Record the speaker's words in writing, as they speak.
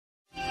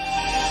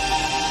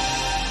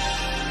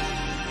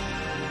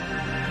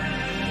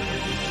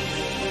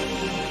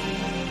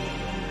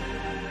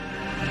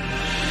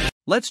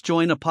let's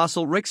join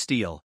Apostle Rick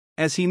Steele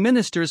as he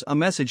ministers a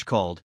message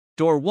called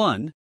Door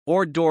 1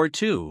 or Door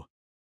 2.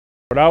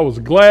 But I was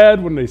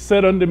glad when they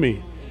said unto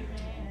me,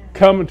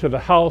 come into the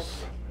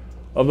house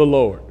of the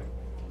Lord.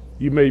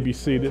 You may be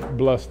seated.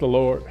 Bless the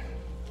Lord.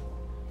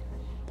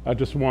 I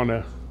just want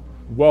to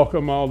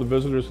welcome all the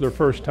visitors their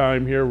first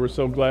time here. We're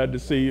so glad to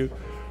see you.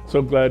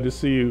 So glad to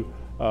see you,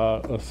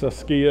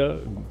 Saskia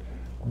and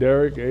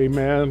Derek.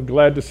 Amen.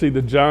 Glad to see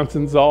the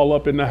Johnsons all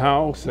up in the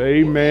house.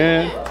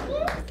 Amen.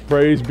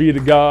 Praise be to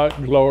God.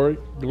 Glory,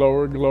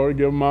 glory, glory.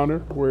 Give him honor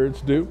where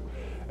it's due.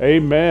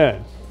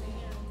 Amen.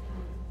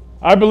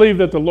 I believe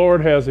that the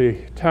Lord has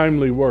a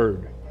timely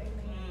word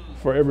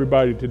for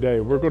everybody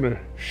today. We're going to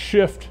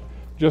shift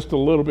just a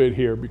little bit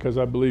here because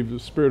I believe the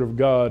Spirit of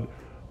God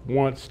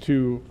wants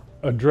to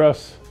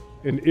address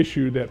an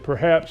issue that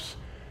perhaps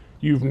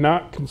you've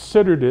not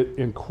considered it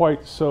in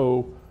quite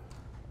so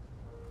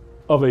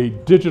of a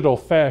digital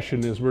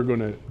fashion as we're going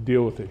to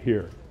deal with it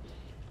here.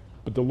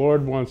 But the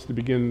Lord wants to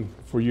begin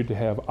for you to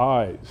have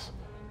eyes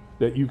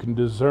that you can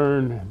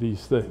discern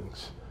these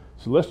things.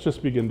 So let's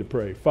just begin to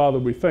pray. Father,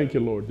 we thank you,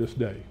 Lord, this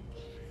day.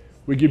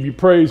 We give you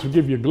praise, we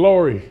give you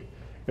glory,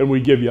 and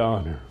we give you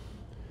honor.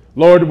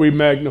 Lord, we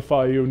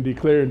magnify you and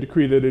declare and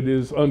decree that it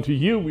is unto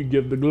you we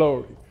give the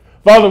glory.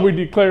 Father, we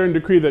declare and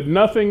decree that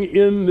nothing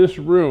in this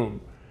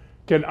room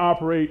can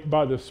operate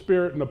by the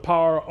Spirit and the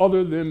power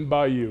other than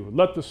by you.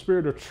 Let the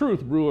Spirit of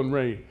truth rule and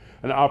reign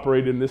and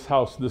operate in this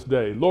house this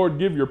day. Lord,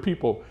 give your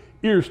people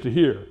ears to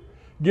hear.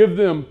 Give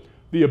them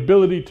the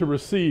ability to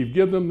receive.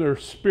 Give them their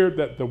spirit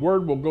that the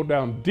word will go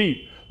down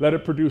deep. Let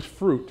it produce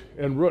fruit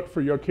and root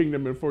for your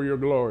kingdom and for your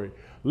glory.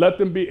 Let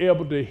them be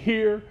able to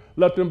hear.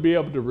 Let them be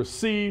able to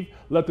receive.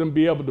 Let them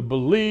be able to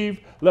believe.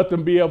 Let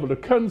them be able to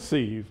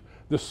conceive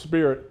the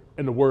Spirit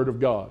and the Word of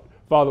God.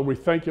 Father, we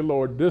thank you,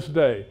 Lord, this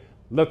day.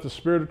 Let the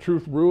Spirit of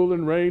truth rule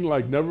and reign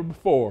like never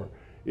before.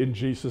 In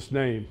Jesus'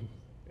 name,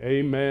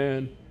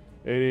 amen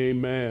and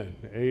amen.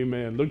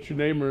 Amen. Look at your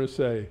neighbor and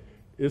say,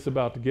 it's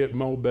about to get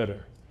more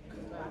better.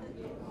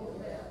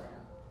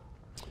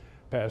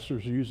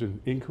 Pastors using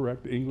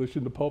incorrect English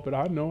in the pulpit.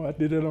 I know I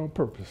did it on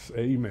purpose.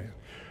 Amen.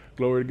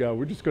 Glory to God.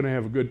 We're just going to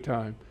have a good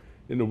time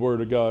in the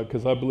Word of God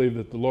because I believe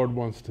that the Lord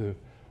wants to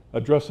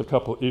address a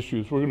couple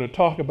issues. We're going to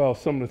talk about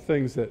some of the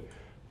things that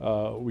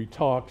we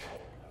talked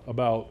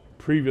about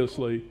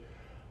previously.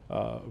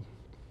 And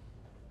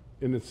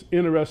it's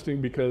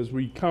interesting because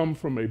we come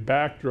from a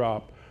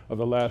backdrop of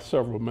the last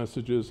several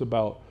messages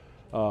about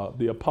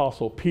the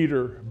Apostle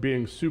Peter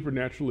being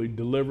supernaturally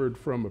delivered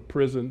from a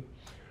prison.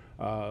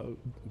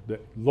 The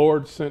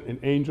Lord sent an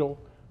angel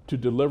to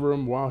deliver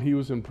him while he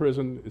was in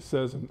prison. It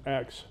says in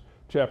Acts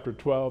chapter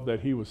 12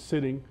 that he was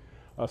sitting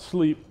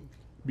asleep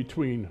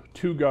between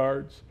two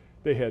guards.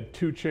 They had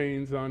two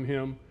chains on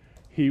him.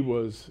 He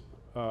was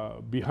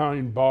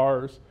behind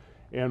bars.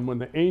 And when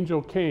the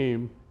angel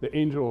came, the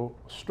angel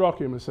struck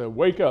him and said,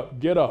 wake up,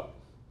 get up.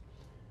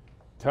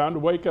 Time to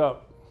wake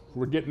up.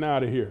 We're getting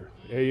out of here.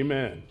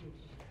 Amen.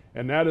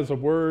 And that is a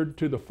word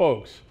to the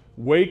folks.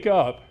 Wake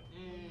up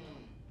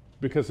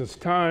because it's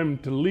time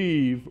to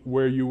leave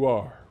where you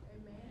are.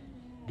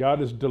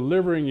 God is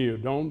delivering you.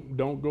 Don't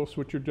go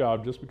switch your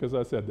job just because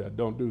I said that.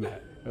 Don't do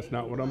that. That's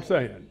not what I'm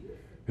saying.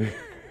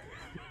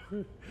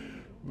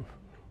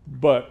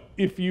 But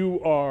if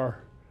you are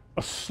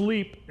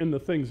asleep in the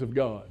things of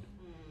God,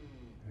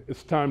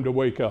 it's time to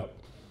wake up.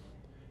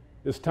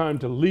 It's time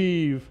to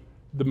leave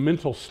the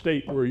mental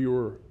state where you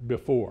were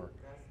before.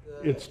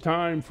 It's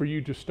time for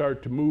you to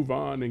start to move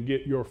on and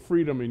get your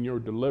freedom and your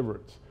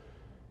deliverance.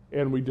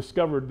 And we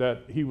discovered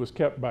that he was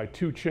kept by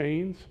two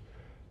chains,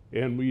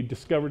 and we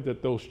discovered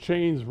that those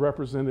chains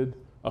represented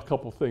a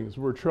couple things.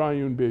 We're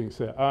triune beings.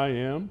 Say, I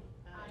am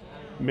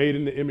made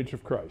in the image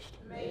of Christ.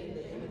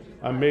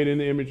 I'm made in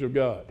the image of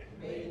God.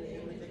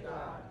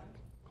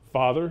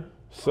 Father,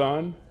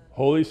 Son,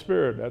 Holy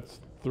Spirit. That's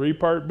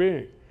three-part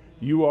being.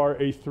 You are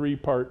a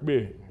three-part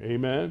being.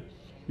 Amen.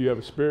 You have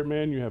a spirit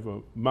man, you have a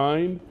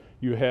mind,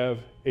 you have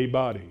a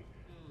body.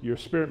 Your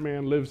spirit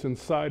man lives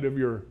inside of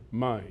your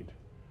mind.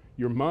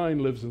 Your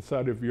mind lives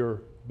inside of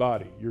your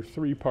body. Your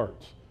three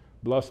parts.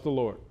 Bless the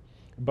Lord.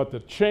 But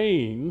the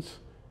chains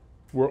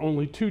were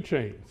only two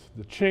chains.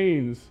 The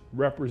chains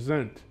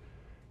represent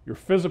your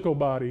physical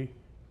body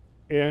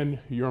and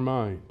your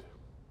mind.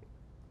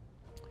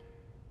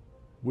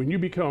 When you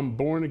become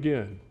born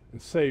again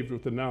and saved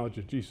with the knowledge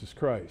of Jesus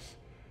Christ,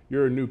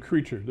 you're a new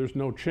creature. There's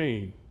no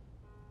chain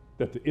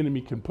that the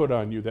enemy can put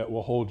on you that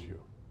will hold you,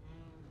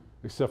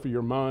 except for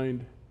your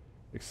mind,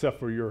 except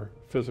for your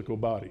physical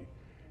body.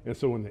 And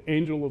so when the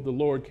angel of the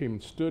Lord came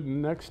and stood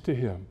next to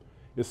him,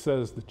 it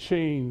says the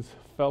chains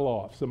fell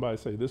off. Somebody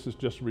say, this is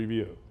just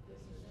review.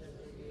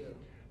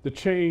 The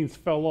chains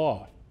fell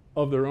off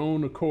of their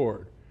own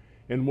accord.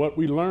 And what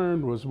we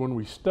learned was when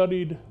we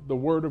studied the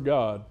Word of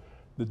God,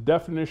 the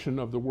definition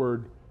of the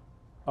word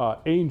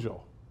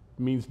angel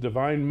means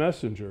divine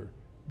messenger,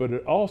 but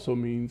it also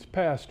means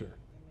pastor.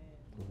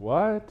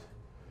 What?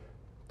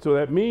 So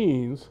that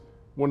means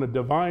when a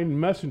divine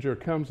messenger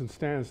comes and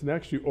stands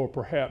next to you, or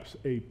perhaps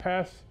a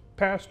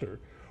pastor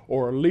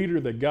or a leader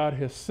that God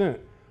has sent,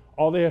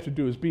 all they have to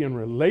do is be in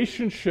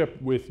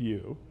relationship with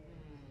you,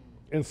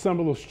 and some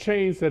of those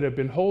chains that have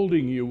been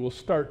holding you will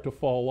start to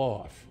fall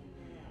off.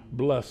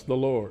 Bless the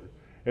Lord.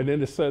 And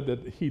then it said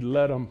that he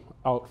led them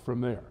out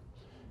from there.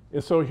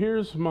 And so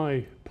here's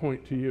my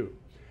point to you.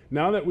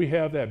 Now that we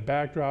have that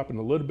backdrop and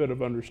a little bit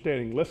of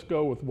understanding, let's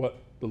go with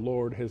what the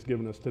Lord has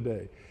given us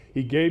today.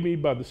 He gave me,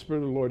 by the Spirit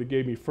of the Lord, he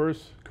gave me 1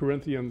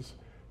 Corinthians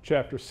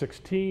chapter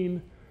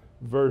 16,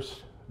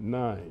 verse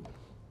 9.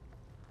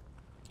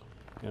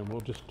 And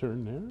we'll just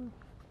turn there.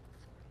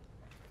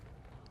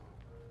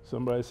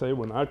 Somebody say,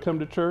 when I come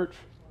to church,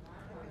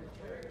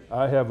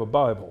 I have a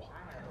Bible.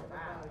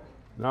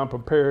 And I'm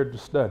prepared to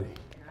study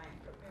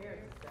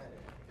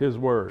his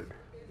word.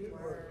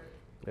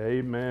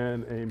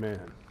 Amen, amen.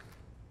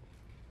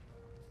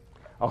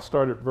 I'll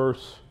start at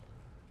verse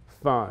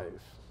 5.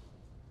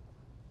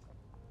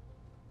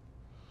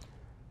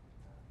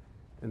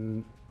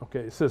 And okay,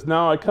 it says,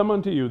 now I come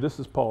unto you, this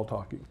is Paul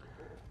talking.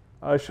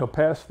 I shall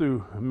pass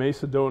through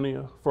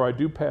Macedonia, for I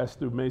do pass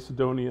through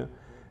Macedonia,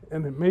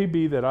 and it may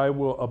be that I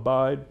will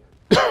abide,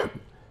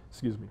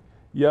 excuse me,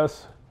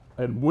 yes,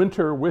 and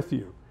winter with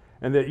you,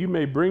 and that you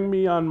may bring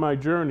me on my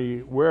journey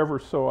wherever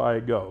so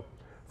I go.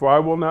 For I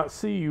will not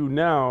see you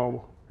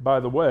now by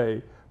the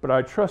way, but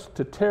I trust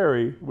to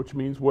tarry, which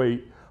means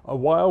wait, a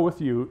while with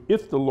you,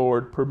 if the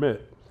Lord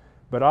permit.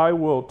 But I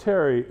will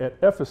tarry at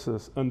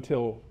Ephesus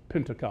until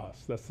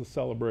Pentecost. That's the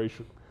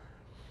celebration.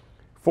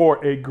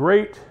 For a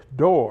great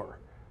door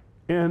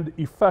and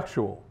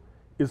effectual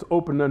is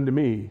opened unto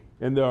me,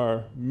 and there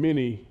are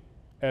many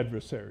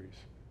adversaries.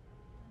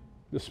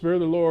 The Spirit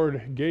of the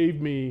Lord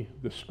gave me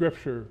the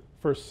scripture,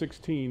 verse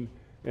 16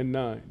 and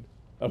 9.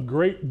 A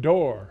great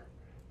door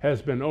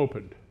has been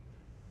opened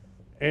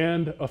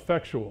and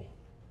effectual,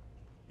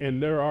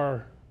 and there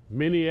are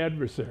many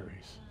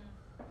adversaries.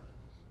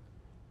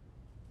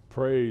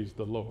 Praise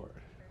the Lord.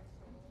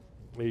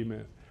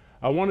 Amen.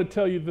 I want to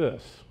tell you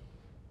this.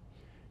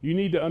 You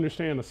need to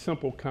understand a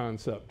simple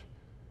concept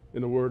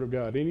in the Word of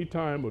God.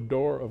 Anytime a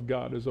door of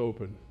God is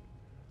open,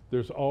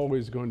 there's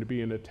always going to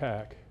be an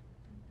attack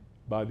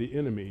by the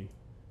enemy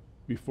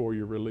before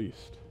you're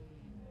released.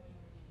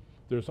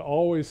 There's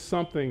always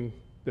something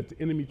that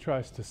the enemy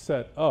tries to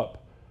set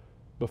up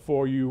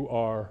before you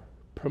are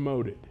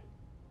promoted.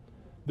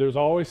 There's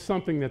always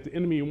something that the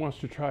enemy wants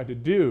to try to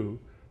do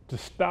to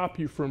stop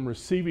you from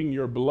receiving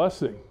your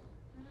blessing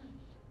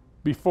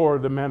before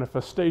the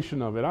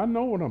manifestation of it. I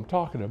know what I'm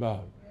talking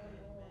about.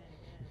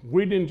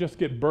 We didn't just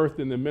get birthed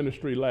in the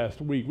ministry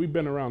last week. We've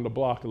been around the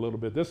block a little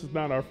bit. This is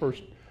not our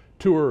first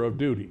tour of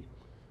duty.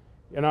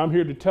 And I'm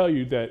here to tell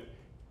you that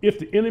if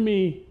the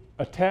enemy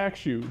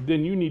attacks you,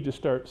 then you need to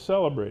start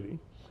celebrating,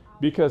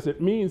 because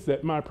it means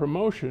that my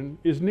promotion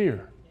is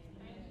near.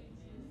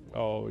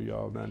 Oh,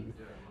 y'all,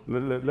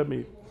 let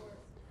me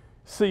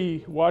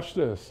see, watch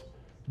this.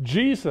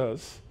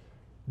 Jesus'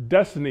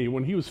 destiny,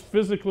 when he was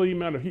physically,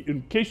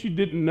 in case you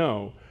didn't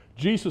know,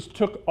 Jesus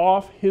took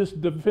off his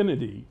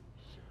divinity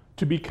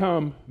to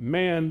become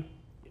man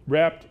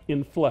wrapped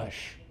in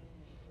flesh.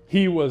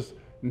 He was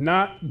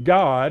not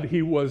God,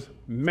 he was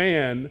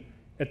man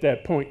at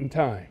that point in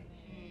time.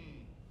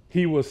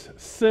 He was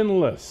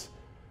sinless,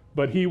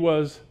 but he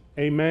was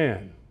a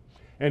man.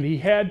 And he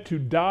had to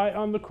die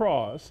on the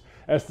cross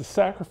as the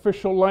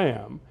sacrificial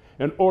lamb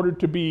in order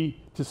to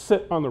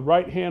sit on the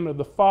right hand of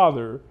the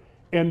Father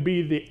and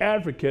be the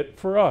advocate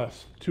for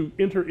us to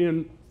enter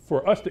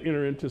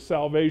into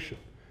salvation.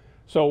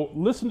 So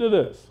listen to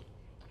this.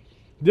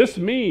 This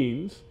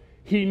means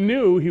he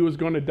knew he was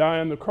going to die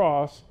on the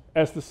cross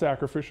as the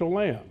sacrificial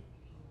lamb.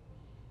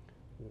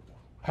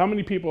 How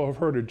many people have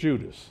heard of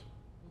Judas?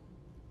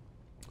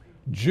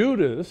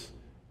 Judas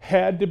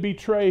had to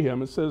betray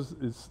him. It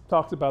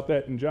talks about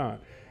that in John.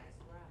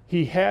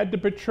 He had to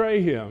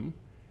betray him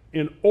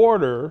in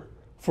order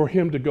for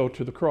him to go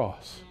to the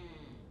cross.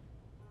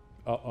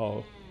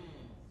 Uh-oh.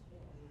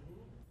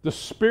 The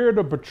spirit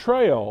of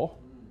betrayal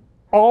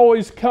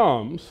always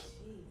comes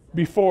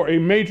before a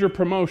major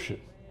promotion.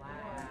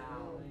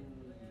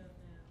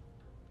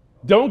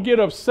 Don't get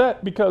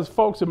upset because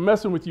folks are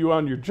messing with you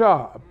on your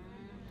job.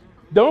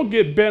 Don't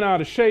get bent out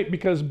of shape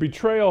because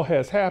betrayal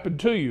has happened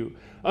to you.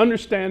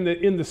 Understand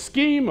that in the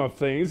scheme of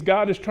things,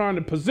 God is trying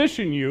to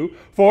position you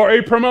for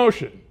a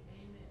promotion.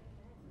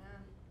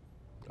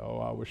 Oh,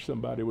 I wish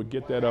somebody would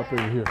get that up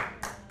in here.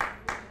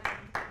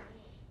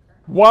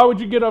 Why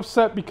would you get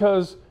upset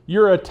because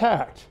you're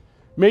attacked?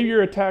 Maybe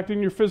you're attacked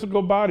in your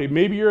physical body.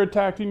 Maybe you're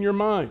attacked in your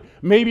mind.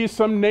 Maybe it's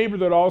some neighbor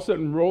that all of a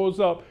sudden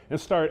rose up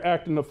and started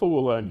acting a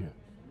fool on you.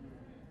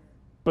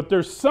 But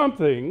there's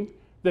something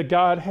that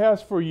God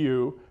has for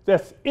you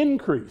that's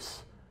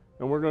increase.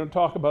 And we're going to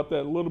talk about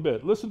that a little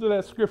bit. Listen to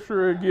that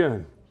scripture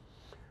again.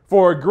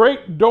 For a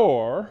great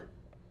door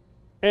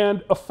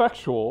and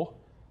effectual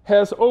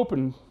has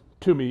opened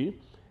to me,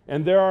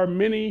 and there are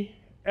many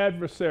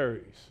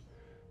adversaries.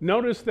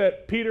 Notice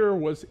that Peter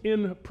was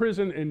in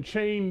prison and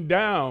chained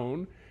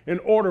down in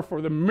order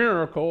for the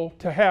miracle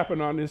to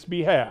happen on his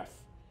behalf.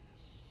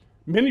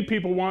 Many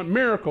people want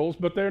miracles,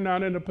 but they're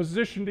not in a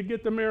position to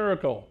get the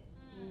miracle.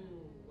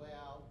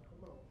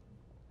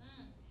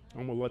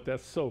 I'm going to let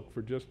that soak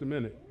for just a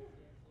minute.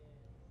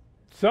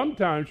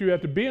 Sometimes you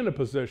have to be in a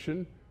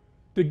position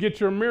to get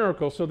your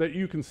miracle so that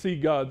you can see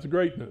God's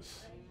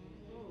greatness.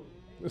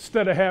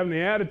 Instead of having the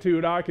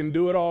attitude, I can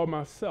do it all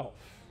myself.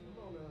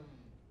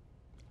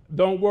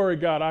 Don't worry,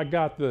 God, I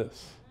got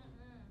this.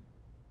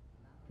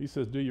 He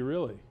says, do you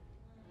really?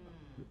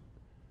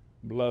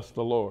 Bless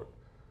the Lord.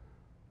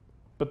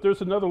 But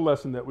there's another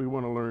lesson that we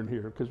want to learn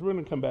here, because we're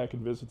going to come back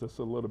and visit this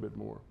a little bit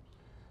more.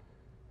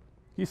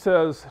 He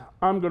says,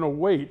 I'm going to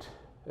wait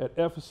at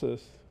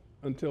Ephesus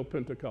until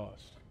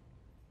Pentecost.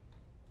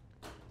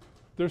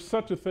 There's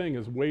such a thing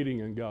as waiting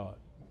in God.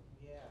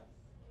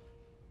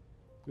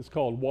 It's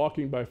called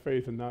walking by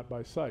faith and not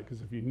by sight,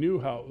 because if you knew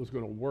how it was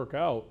going to work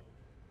out,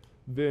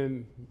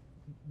 then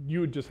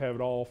you would just have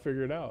it all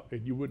figured out,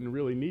 and you wouldn't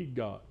really need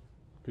God,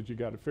 because you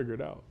got to figure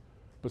it out.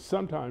 But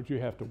sometimes you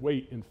have to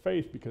wait in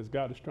faith, because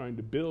God is trying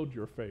to build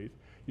your faith.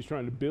 He's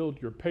trying to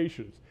build your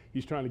patience.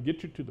 He's trying to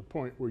get you to the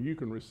point where you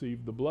can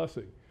receive the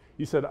blessing.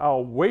 He said,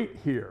 I'll wait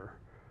here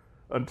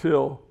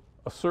until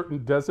a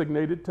certain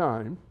designated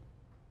time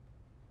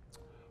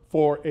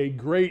for a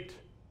great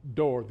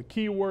door. The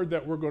key word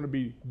that we're going to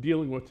be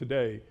dealing with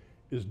today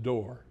is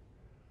door.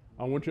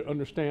 I want you to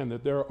understand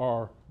that there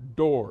are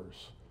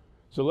doors.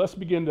 So let's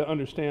begin to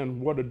understand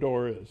what a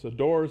door is. A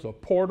door is a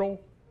portal.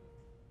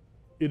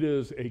 It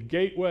is a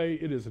gateway.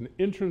 It is an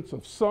entrance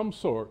of some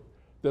sort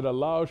that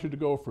allows you to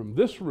go from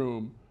this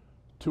room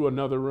to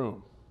another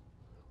room,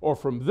 or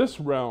from this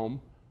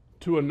realm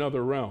to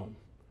another realm,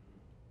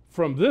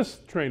 from this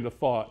train of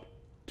thought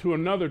to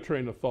another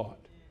train of thought,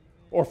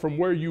 or from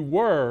where you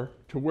were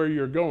to where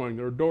you're going.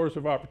 There are doors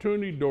of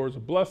opportunity, doors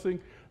of blessing.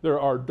 There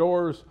are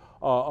doors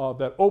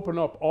that open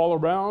up all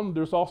around.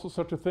 There's also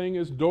such a thing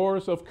as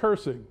doors of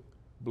cursing.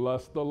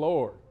 Bless the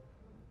Lord.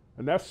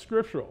 And that's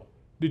scriptural.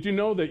 Did you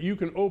know that you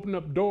can open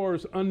up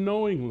doors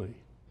unknowingly?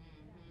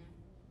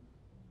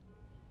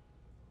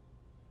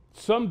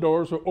 Some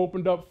doors are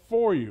opened up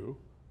for you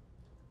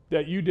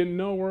that you didn't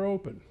know were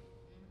open.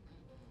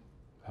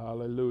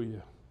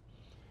 Hallelujah.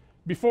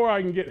 Before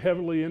I can get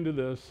heavily into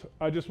this,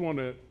 I just want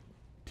to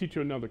teach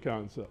you another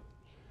concept.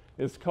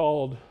 It's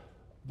called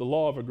the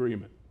law of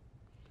agreement.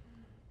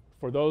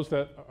 For those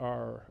that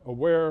are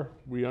aware,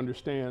 we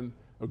understand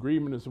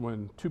agreement is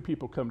when two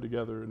people come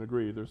together and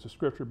agree. There's a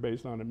scripture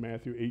based on it,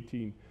 Matthew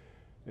 18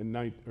 and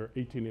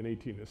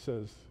 18. It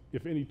says,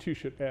 if any two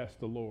should ask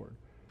the Lord,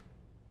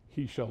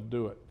 he shall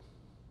do it.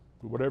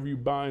 Whatever you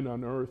bind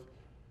on earth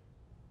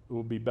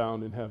will be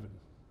bound in heaven.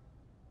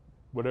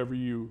 Whatever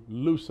you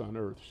loose on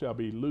earth shall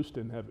be loosed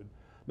in heaven.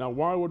 Now,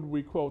 why would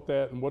we quote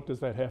that, and what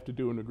does that have to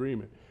do in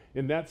agreement?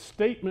 In that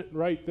statement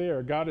right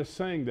there, God is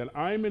saying that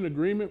I'm in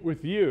agreement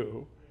with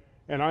you,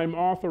 and I'm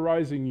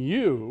authorizing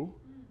you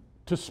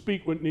to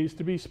speak what needs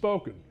to be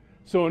spoken.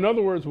 So in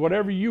other words,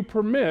 whatever you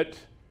permit,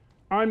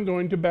 I'm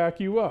going to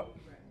back you up.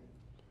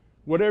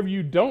 Whatever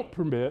you don't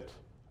permit,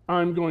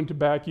 I'm going to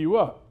back you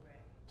up.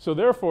 So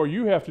therefore,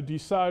 you have to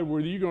decide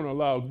whether you're going to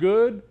allow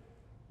good,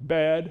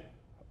 bad,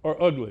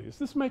 or ugly. Is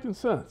this making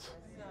sense?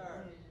 Yes,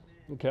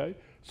 okay.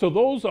 So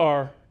those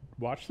are,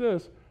 watch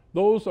this,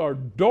 those are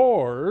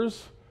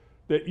doors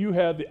that you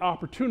have the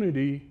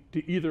opportunity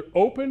to either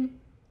open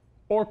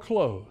or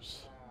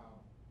close.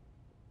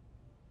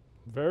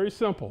 Very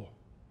simple.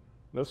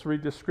 Let's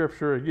read the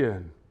scripture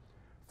again.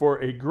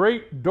 For a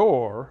great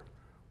door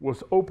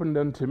was opened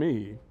unto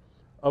me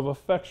of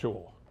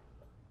effectual.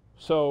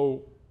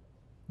 So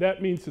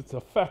that means it's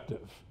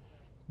effective.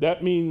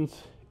 That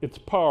means it's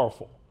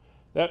powerful.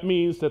 That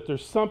means that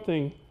there's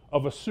something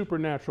of a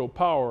supernatural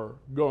power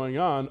going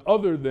on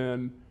other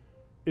than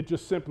it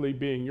just simply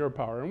being your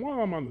power. And while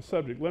I'm on the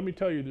subject, let me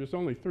tell you there's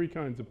only three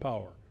kinds of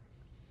power.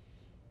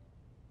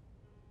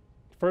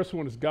 The first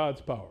one is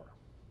God's power.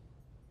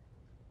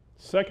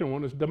 Second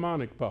one is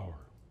demonic power.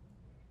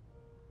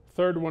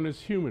 Third one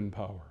is human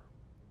power.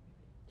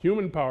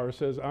 Human power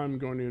says, I'm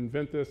going to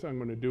invent this, I'm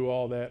going to do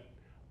all that,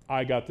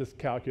 I got this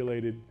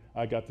calculated,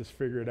 I got this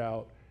figured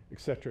out,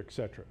 etc.,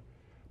 etc.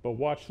 But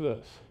watch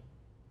this.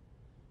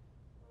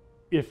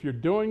 If you're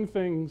doing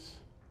things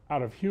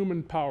out of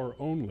human power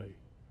only,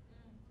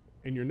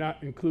 and you're not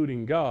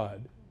including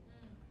God,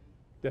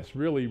 that's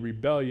really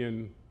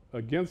rebellion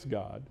against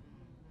God.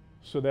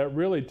 So that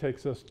really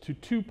takes us to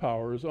two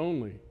powers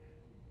only,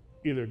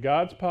 either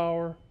God's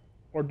power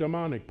or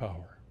demonic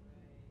power.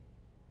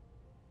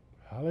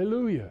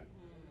 Hallelujah.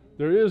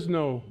 There is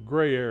no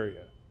gray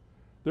area.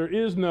 There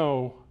is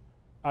no,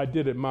 I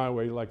did it my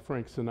way, like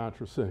Frank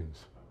Sinatra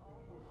sings.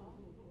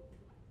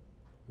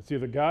 It's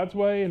either God's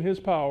way and his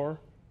power,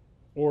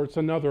 or it's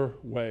another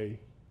way,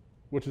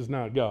 which is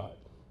not God.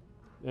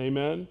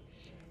 Amen?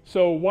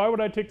 So why would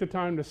I take the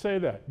time to say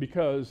that?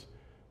 Because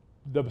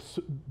the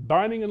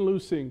binding and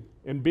loosing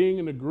and being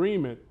in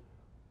agreement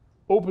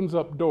opens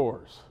up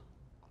doors,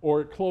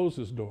 or it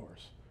closes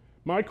doors.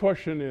 My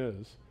question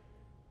is,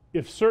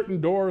 if certain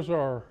doors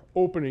are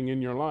opening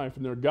in your life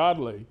and they're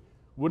godly,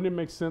 wouldn't it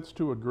make sense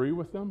to agree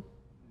with them?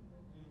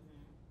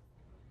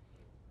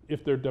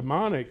 If they're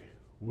demonic,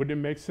 wouldn't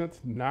it make sense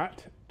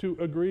not to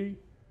agree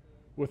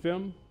with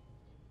them?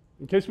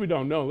 In case we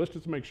don't know, let's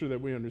just make sure that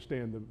we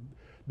understand them.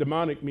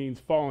 Demonic means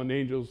fallen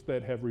angels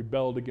that have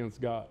rebelled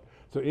against God.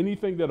 So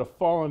anything that a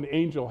fallen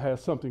angel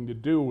has something to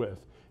do with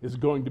is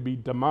going to be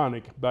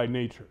demonic by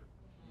nature,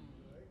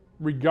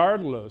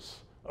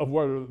 regardless of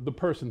whether the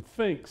person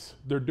thinks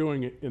they're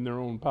doing it in their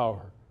own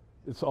power.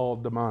 It's all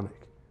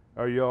demonic.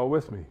 Are you all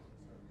with me?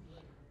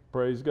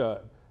 Praise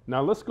God.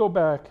 Now let's go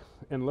back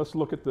and let's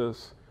look at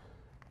this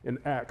in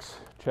Acts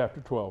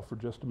chapter 12 for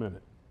just a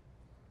minute.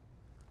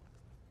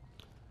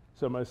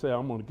 Somebody say,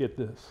 I'm going to get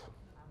this.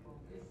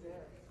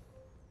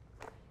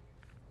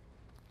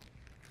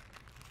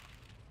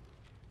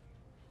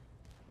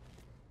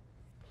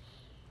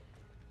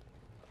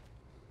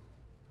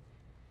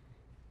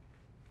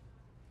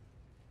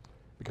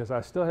 Because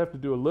I still have to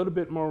do a little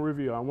bit more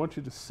review. I want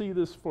you to see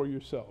this for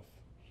yourself.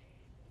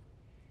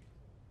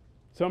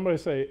 Somebody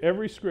say,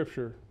 every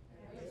scripture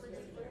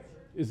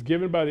is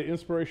given by the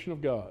inspiration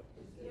of God.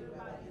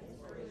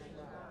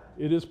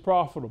 It is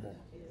profitable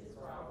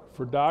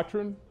for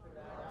doctrine,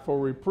 for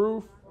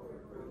reproof,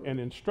 and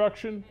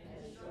instruction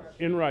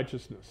in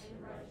righteousness,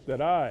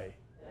 that I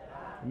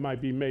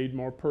might be made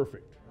more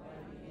perfect,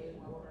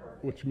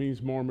 which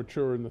means more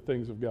mature in the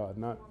things of God,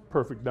 not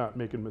perfect, not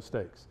making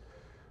mistakes.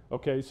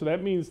 Okay, so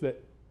that means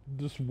that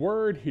this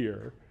word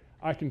here,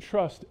 I can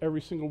trust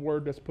every single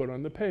word that's put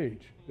on the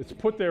page. It's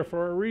put there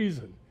for a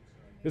reason.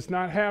 It's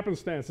not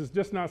happenstance. It's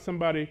just not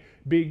somebody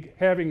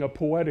having a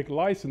poetic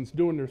license,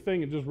 doing their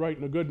thing and just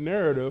writing a good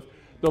narrative.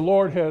 The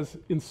Lord has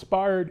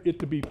inspired it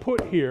to be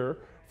put here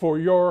for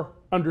your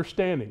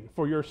understanding,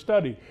 for your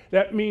study.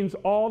 That means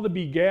all the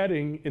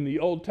begatting in the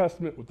Old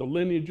Testament with the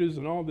lineages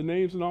and all the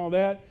names and all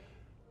that,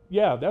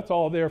 yeah, that's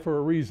all there for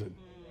a reason.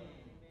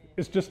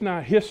 It's just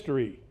not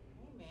history.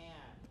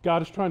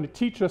 God is trying to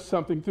teach us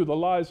something through the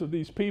lives of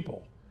these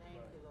people. Thank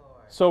you,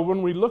 Lord. So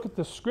when we look at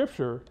the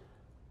scripture,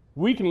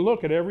 we can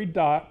look at every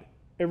dot,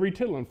 every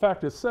tittle. In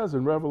fact, it says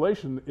in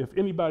Revelation, if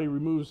anybody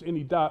removes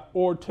any dot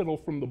or tittle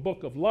from the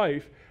book of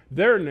life,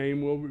 their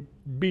name will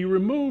be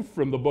removed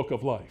from the book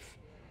of life.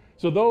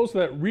 So those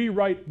that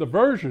rewrite the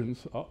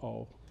versions,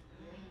 Go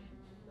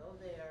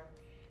there.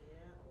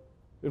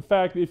 Yeah. In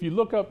fact, if you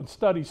look up and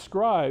study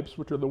scribes,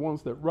 which are the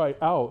ones that write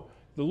out,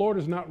 the Lord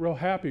is not real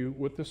happy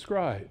with the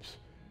scribes,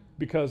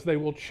 because they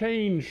will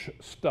change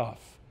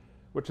stuff,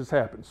 which has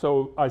happened.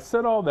 So I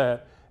said all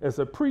that as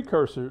a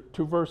precursor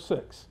to verse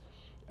 6.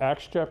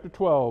 Acts chapter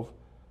 12,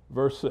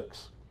 verse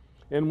 6.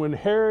 And when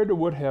Herod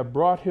would have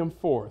brought him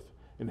forth,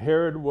 and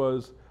Herod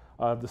was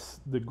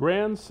the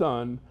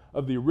grandson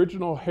of the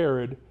original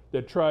Herod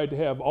that tried to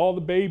have all the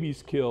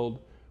babies killed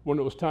when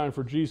it was time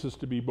for Jesus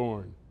to be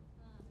born.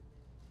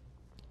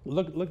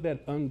 Look at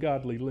that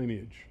ungodly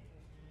lineage.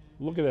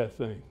 Look at that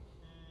thing.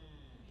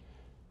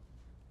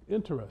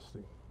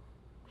 Interesting.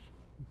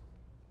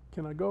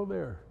 Can I go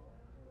there?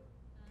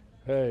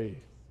 Hey,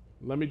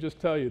 let me just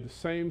tell you, the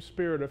same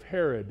spirit of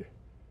Herod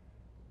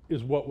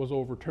is what was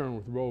overturned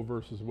with Roe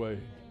versus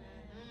Wade.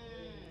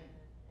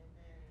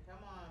 Come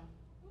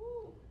on.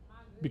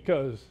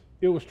 Because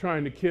it was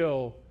trying to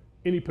kill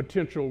any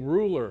potential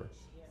ruler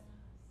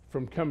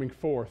from coming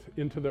forth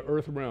into the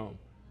earth realm.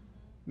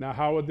 Now,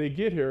 how would they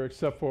get here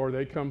except for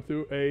they come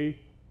through a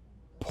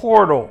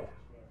portal?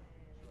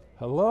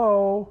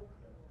 Hello?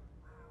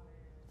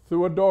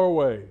 Through a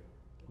doorway.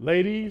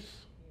 Ladies,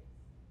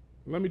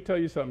 let me tell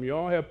you something. You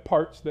all have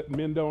parts that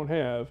men don't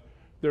have.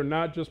 They're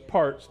not just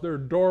parts, they're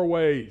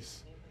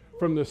doorways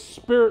from the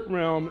spirit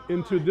realm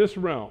into this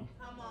realm.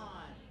 Come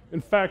on.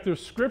 In fact,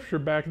 there's scripture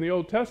back in the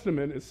Old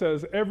Testament. It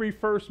says every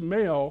first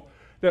male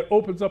that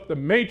opens up the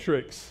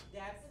matrix,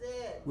 That's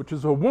it. which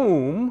is a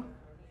womb,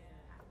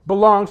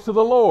 belongs to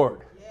the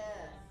Lord. Yes.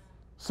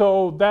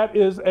 So that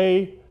is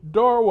a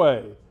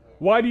doorway.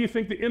 Why do you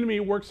think the enemy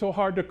works so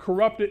hard to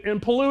corrupt it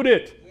and pollute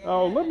it? Yes.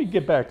 Oh, let me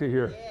get back to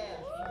here. Yes.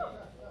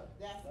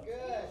 That's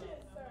good.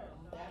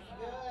 That's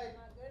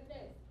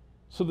good.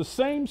 So the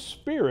same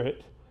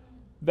spirit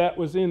that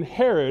was in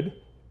Herod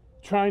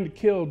trying to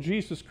kill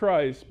Jesus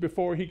Christ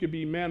before he could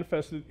be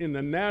manifested in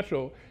the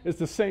natural is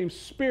the same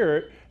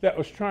spirit that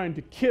was trying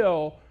to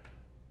kill,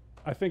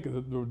 I think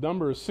the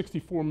number is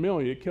 64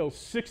 million. It killed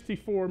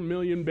 64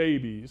 million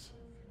babies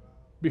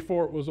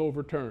before it was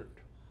overturned.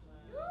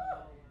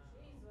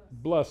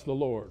 Bless the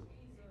Lord.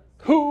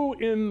 Who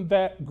in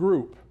that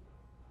group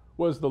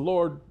was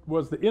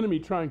the enemy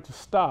trying to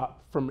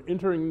stop from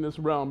entering this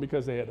realm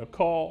because they had a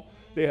call,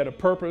 they had a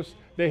purpose,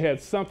 they had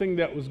something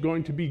that was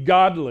going to be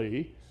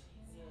godly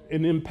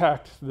and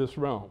impact this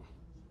realm?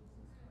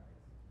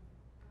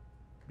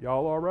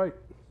 Y'all all right?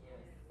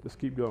 Let's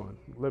keep going.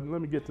 Let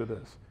me get to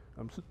this.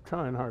 I'm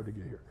trying hard to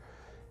get here.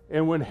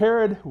 And when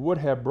Herod would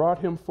have brought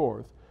him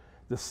forth,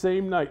 the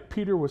same night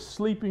Peter was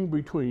sleeping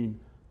between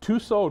two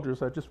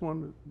soldiers. I just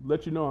want to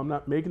let you know I'm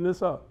not making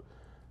this up.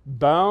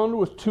 Bound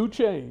with two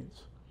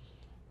chains.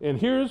 And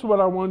here's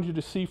what I wanted you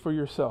to see for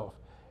yourself.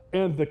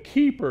 And the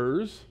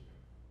keepers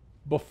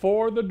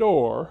before the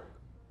door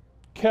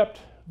kept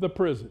the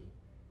prison.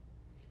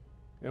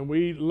 And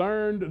we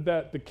learned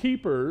that the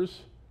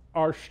keepers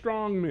are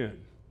strong men.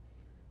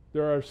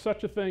 There are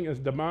such a thing as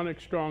demonic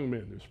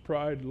strongmen. There's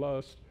pride,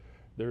 lust,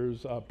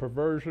 there's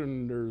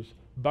perversion, there's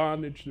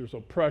bondage, there's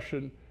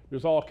oppression.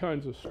 There's all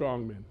kinds of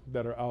strongmen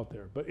that are out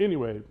there. But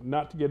anyway,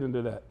 not to get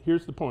into that.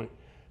 Here's the point.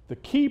 The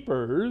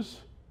keepers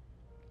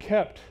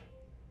kept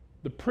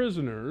the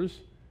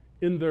prisoners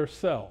in their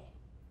cell.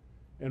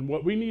 And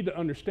what we need to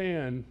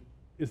understand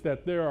is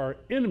that our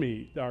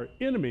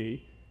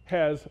enemy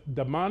has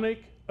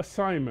demonic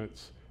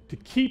assignments to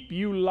keep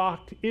you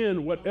locked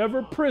in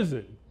whatever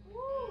prison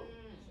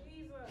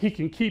he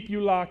can keep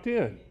you locked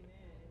in.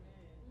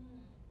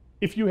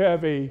 If you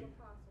have a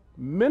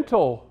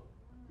mental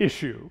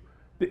issue,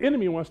 the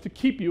enemy wants to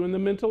keep you in the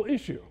mental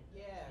issue.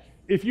 Yes.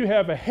 If you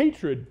have a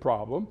hatred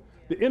problem,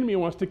 the enemy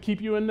wants to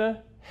keep you in the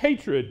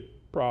hatred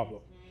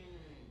problem.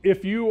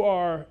 If you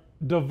are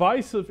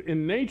divisive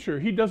in nature,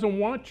 he doesn't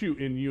want you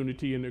in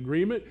unity and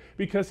agreement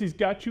because he's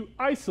got you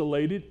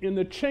isolated in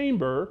the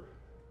chamber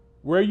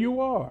where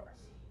you are.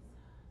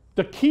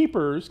 The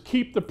keepers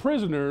keep the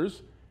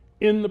prisoners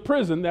in the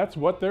prison. That's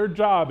what their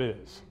job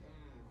is.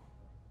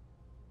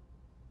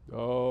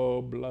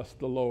 Oh, bless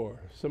the Lord.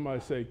 Somebody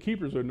say,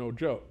 keepers are no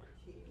joke.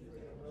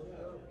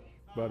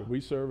 But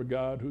we serve a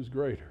God who's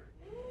greater.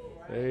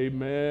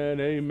 Amen,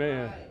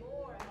 amen.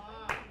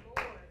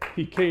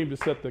 He came to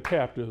set the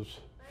captives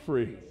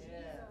free.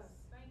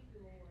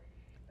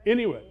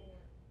 Anyway,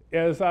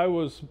 as I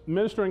was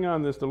ministering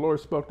on this, the Lord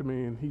spoke to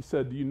me and he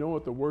said, do you know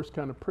what the worst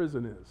kind of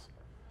prison is?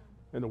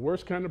 And the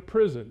worst kind of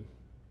prison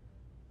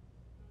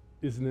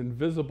is an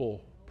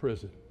invisible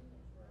prison.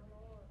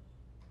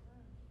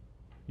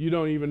 You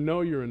don't even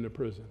know you're in the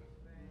prison.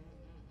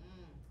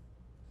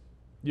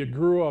 You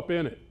grew up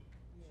in it.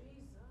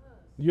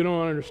 You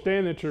don't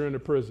understand that you're in a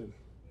prison.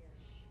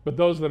 But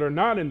those that are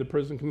not in the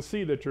prison can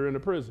see that you're in a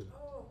prison.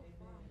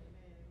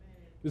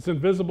 It's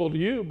invisible to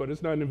you, but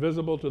it's not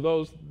invisible to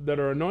those that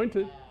are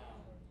anointed.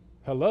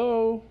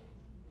 Hello?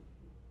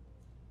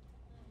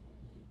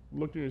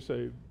 Look at you and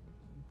say,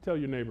 tell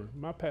your neighbor,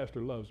 my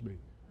pastor loves me.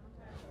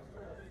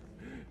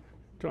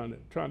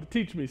 trying to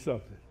teach me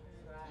something.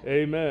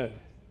 Amen.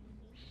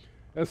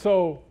 And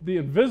so the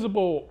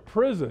invisible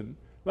prison,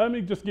 let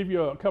me just give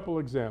you a couple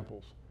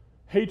examples.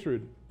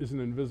 Hatred is an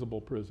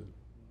invisible prison.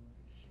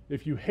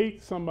 If you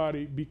hate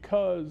somebody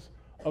because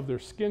of their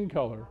skin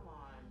color,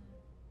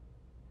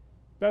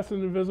 that's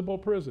an invisible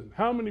prison.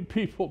 How many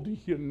people do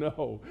you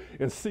know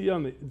and see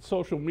on the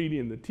social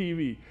media and the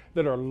TV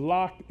that are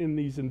locked in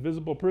these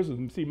invisible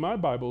prisons? See, my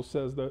Bible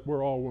says that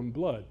we're all one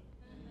blood.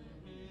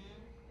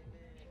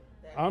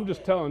 I'm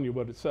just telling you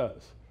what it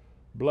says.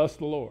 Bless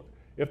the Lord.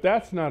 If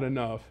that's not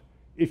enough,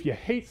 if you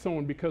hate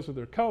someone because of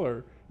their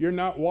color, you're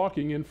not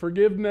walking in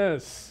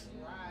forgiveness.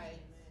 Right.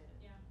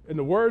 And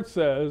the word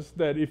says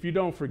that if you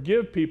don't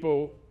forgive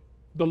people,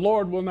 the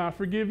Lord will not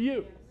forgive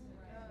you.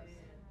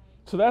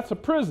 So that's a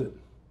prison.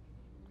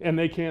 And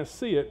they can't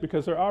see it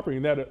because they're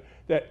operating.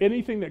 That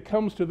anything that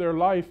comes to their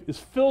life is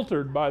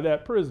filtered by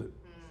that prison.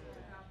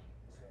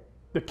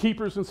 The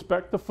keepers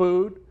inspect the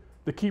food.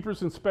 The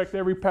keepers inspect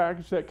every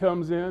package that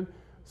comes in.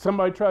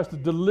 Somebody tries to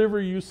deliver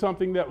you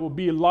something that will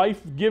be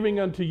life-giving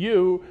unto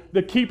you.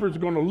 The keeper's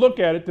going to look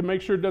at it to make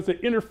sure it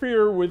doesn't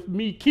interfere with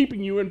me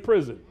keeping you in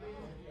prison.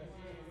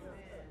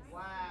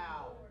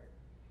 Wow.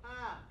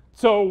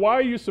 So why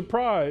are you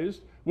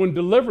surprised when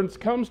deliverance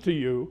comes to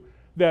you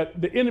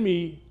that the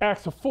enemy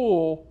acts a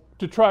fool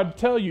to try to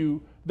tell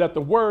you that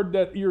the word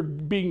that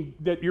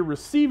you're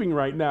receiving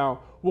right now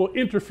will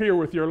interfere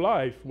with your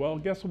life? Well,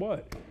 guess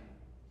what?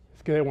 It's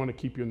because they want to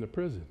keep you in the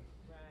prison.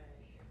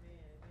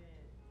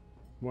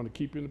 Want to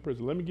keep you in the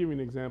prison. Let me give you an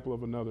example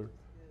of another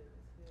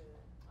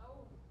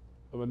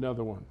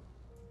one.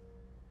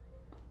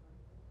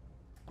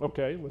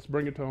 Okay, let's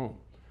bring it to home.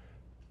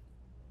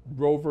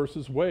 Roe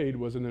versus Wade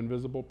was an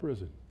invisible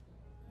prison.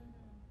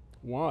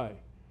 Why?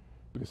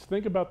 Because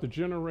think about the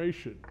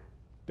generation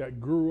that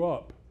grew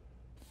up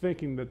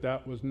thinking that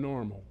that was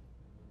normal.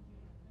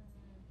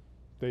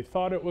 They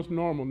thought it was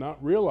normal,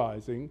 not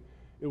realizing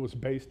it was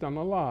based on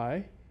a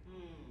lie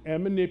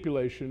and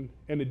manipulation,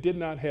 and it did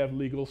not have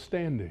legal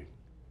standing.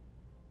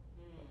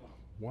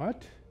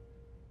 What?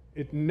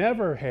 It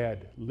never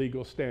had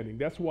legal standing.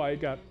 That's why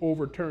it got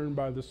overturned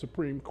by the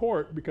Supreme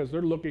Court, because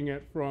they're looking at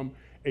it from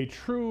a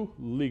true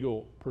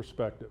legal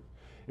perspective.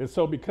 And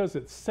so because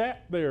it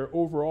sat there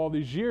over all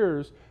these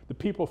years, the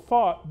people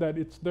thought that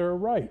it's their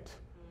right.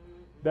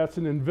 That's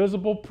an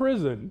invisible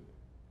prison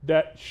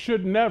that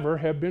should never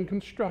have been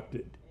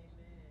constructed.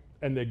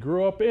 And they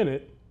grew up in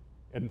it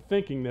and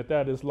thinking that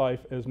that is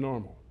life as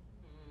normal.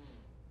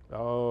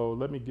 Oh,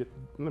 let me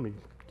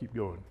keep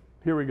going.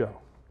 Here we go.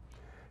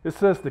 It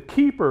says the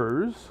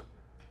keepers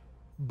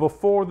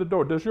before the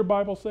door. Does your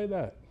Bible say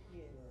that?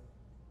 Yes.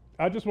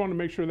 I just want to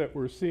make sure that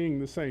we're seeing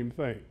the same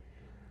thing.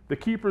 The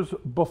keepers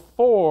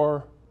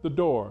before the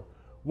door.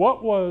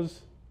 What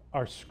was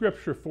our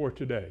scripture for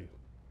today?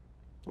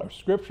 Our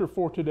scripture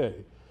for today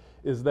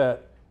is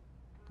that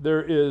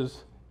there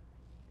is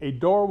a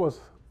door was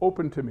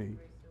open to me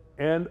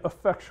and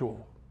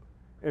effectual,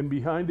 and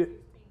behind it,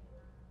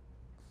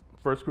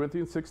 1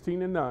 Corinthians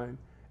 16 and 9,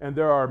 and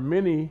there are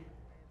many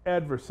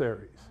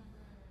adversaries.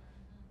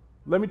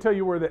 Let me tell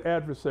you where the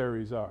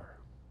adversaries are.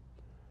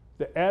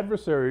 The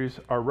adversaries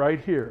are right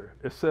here.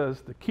 It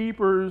says the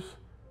keepers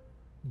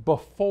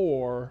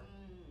before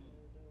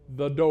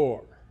the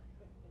door.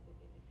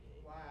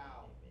 Wow.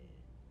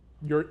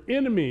 Your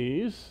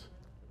enemies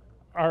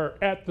are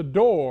at the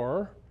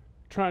door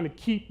trying to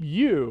keep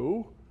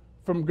you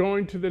from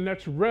going to the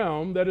next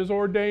realm that is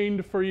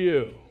ordained for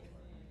you.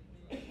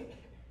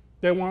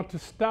 They want to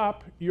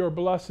stop your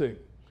blessing.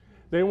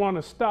 They want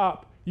to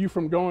stop you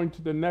from going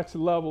to the next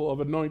level of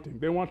anointing.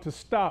 They want to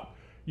stop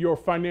your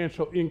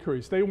financial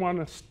increase. They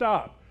want to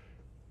stop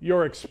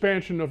your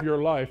expansion of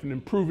your life and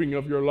improving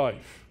of your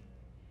life.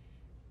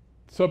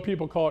 Some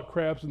people call it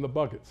crabs in the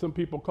bucket. Some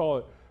people call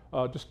it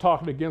just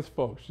talking against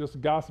folks,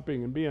 just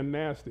gossiping and being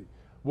nasty.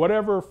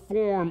 Whatever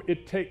form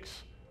it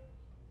takes,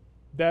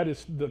 that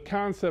is, the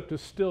concept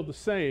is still the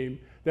same,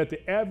 that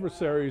the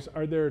adversaries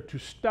are there to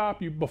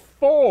stop you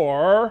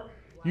before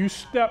you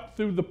step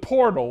through the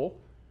portal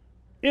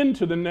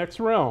into the next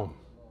realm.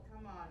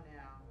 Come on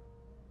now.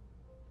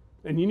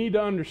 And you need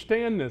to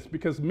understand this,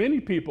 because many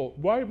people,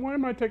 why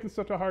am I taking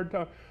such a hard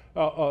time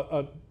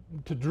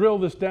to drill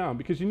this down?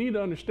 Because you need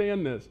to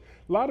understand this.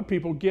 A lot of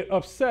people get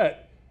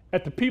upset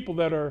at the people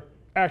that are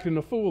acting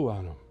a fool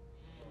on them.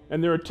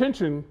 And their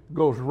attention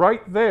goes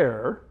right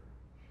there,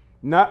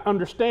 not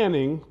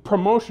understanding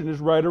promotion is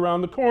right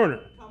around the corner.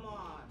 Come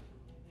on.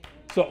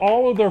 So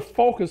all of their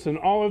focus and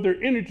all of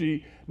their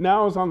energy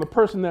now is on the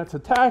person that's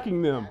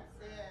attacking them.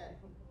 That's it.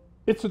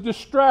 It's a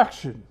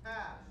distraction.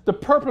 Ah. The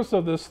purpose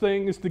of this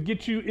thing is to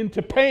get you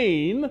into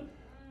pain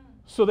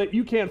so that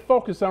you can't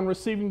focus on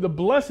receiving the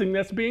blessing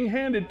that's being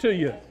handed to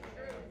you.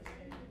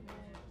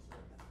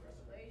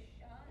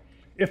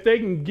 If they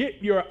can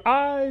get your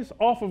eyes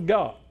off of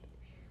God,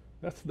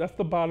 that's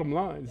the bottom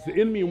line. The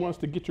enemy wants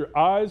to get your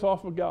eyes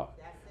off of God.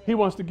 He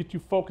wants to get you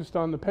focused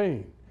on the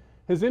pain.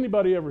 Has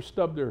anybody ever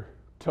stubbed their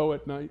toe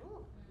at night?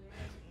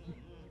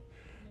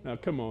 Now,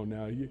 come on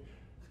now.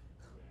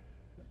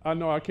 I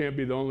know I can't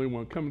be the only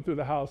one coming through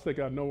the house, think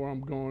I know where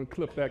I'm going,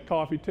 clip that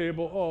coffee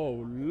table.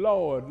 Oh,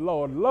 Lord,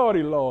 Lord,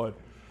 Lordy, Lord.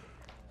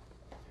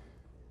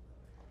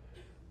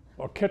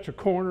 Or catch a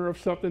corner of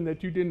something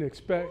that you didn't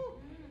expect.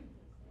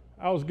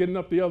 I was getting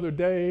up the other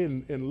day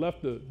and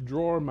left the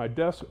drawer in my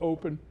desk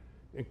open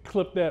and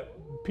clipped that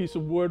piece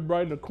of wood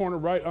right in the corner,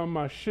 right on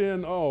my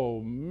shin.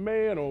 Oh,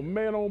 man, oh,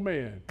 man, oh,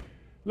 man.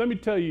 Let me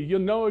tell you, you'll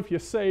know if you're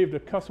saved, the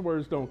cuss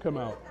words don't come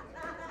out.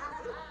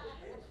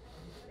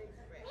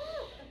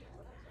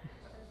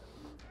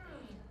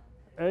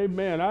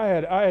 Amen. I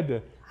had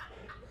to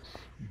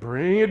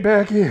bring it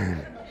back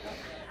in.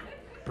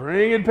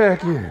 Bring it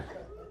back in.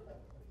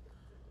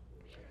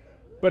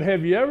 But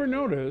have you ever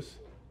noticed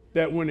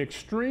that when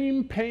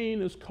extreme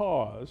pain is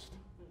caused,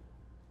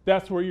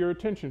 that's where your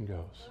attention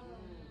goes?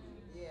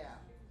 Yeah.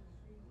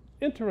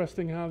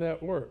 Interesting how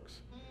that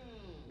works.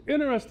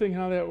 Interesting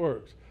how that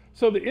works.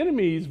 So the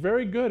enemy is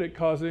very good at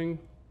causing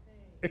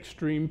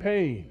extreme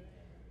pain,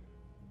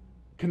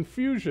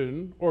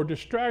 confusion, or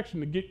distraction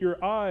to get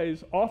your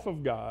eyes off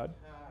of God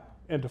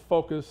and to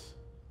focus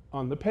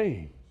on the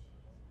pain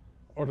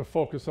or to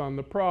focus on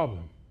the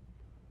problem.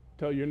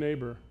 Tell your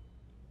neighbor,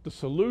 the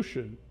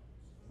solution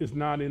is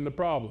not in the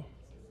problem.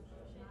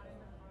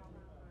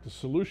 The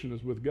solution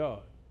is with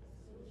God.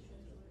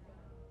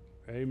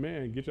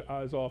 Amen. Get your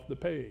eyes off the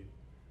pain.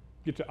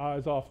 Get your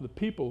eyes off the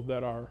people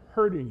that are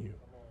hurting you.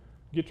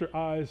 Get your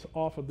eyes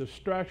off of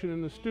distraction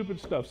and the stupid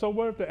stuff. So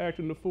what if they're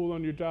acting the fool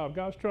on your job?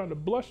 God's trying to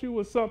bless you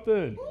with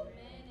something.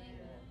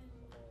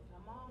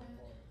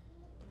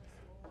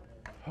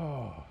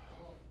 Oh.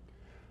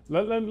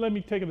 Let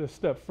me take it a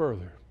step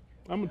further.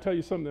 I'm going to tell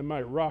you something that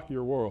might rock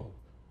your world.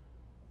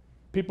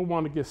 People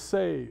want to get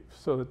saved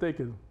so that they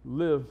can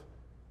live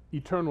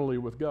eternally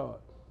with God.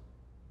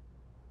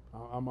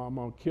 I'm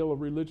going to kill a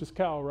religious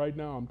cow right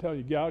now. I'm telling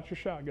you, get out your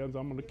shotguns.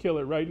 I'm going to kill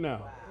it right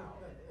now.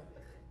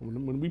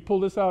 When we pull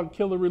this out and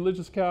kill a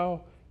religious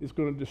cow, it's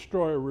going to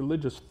destroy a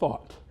religious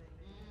thought.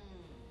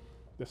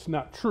 That's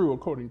not true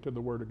according to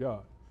the Word of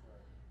God.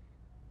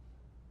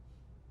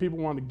 People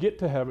want to get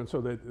to heaven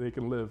so that they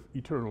can live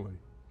eternally.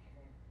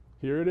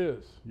 Here it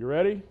is. You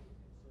ready?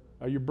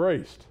 Are you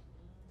braced?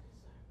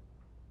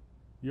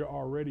 You're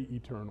already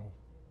eternal.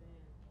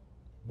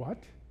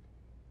 What?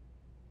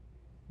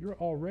 You're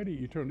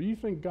already eternal. Do you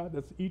think God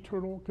that's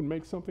eternal can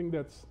make something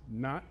that's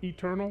not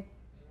eternal?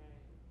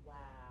 Wow.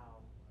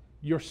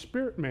 Your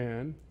spirit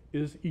man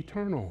is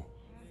eternal.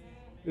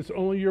 It's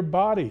only your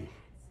body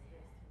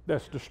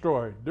that's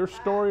destroyed. There's a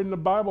story in the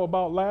Bible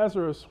about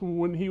Lazarus who,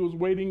 when he was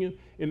waiting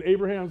in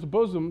Abraham's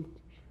bosom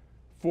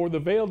for the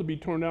veil to be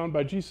torn down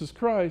by Jesus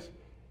Christ,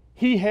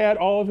 he had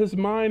all of his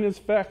mind, his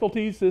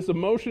faculties, his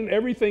emotion,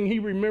 everything. He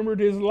remembered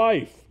his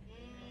life.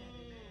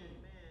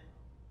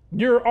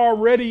 You're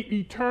already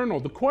eternal.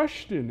 The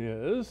question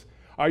is,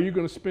 are you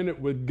going to spend it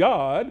with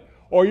God,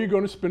 or are you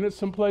going to spend it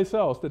someplace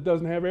else that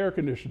doesn't have air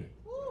conditioning?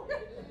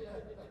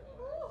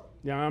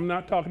 Yeah, I'm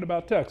not talking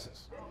about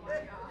Texas.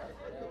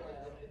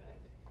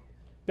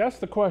 That's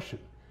the question,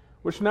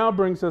 which now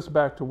brings us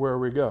back to where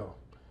we go.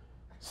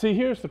 See,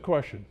 here's the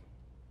question.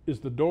 Is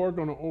the door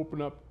going to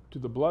open up to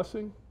the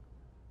blessing,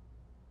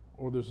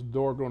 or is the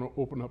door going to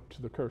open up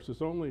to the curse?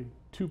 There's only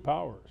two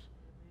powers.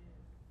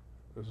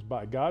 There's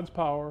by God's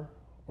power,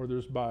 or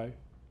there's by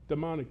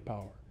demonic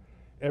power.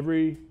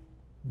 Every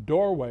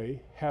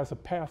doorway has a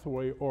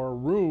pathway or a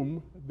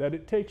room that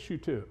it takes you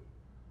to.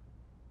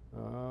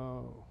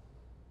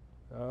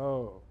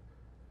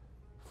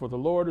 For the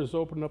Lord has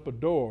opened up a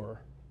door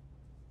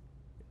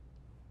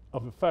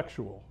of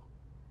effectual,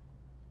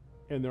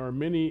 and there are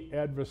many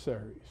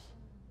adversaries.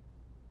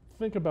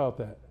 Think about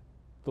that.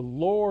 The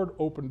Lord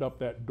opened up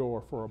that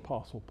door for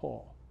Apostle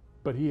Paul,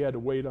 but he had to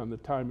wait on the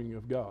timing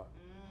of God.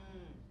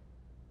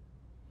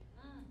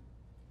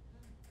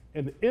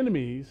 And the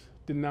enemies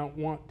did not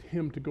want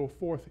him to go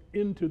forth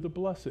into the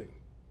blessing.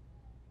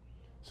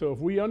 So if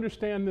we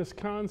understand this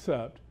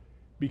concept,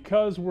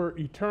 because we're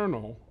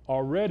eternal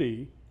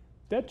already,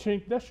 that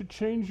should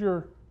change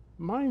your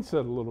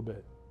mindset a little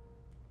bit.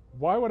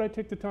 Why would I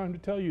take the time to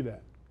tell you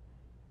that?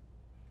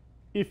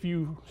 If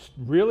you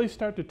really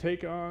start to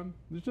take on,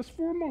 just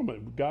for a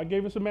moment, God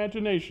gave us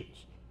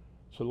imaginations,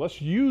 so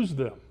let's use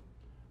them.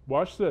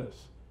 Watch this.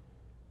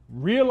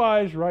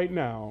 Realize right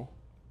now,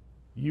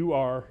 you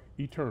are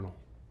eternal.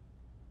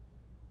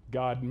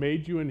 God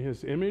made you in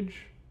his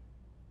image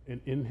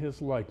and in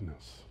his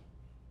likeness.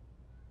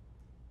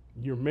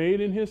 You're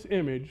made in his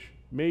image,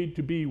 made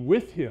to be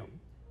with him.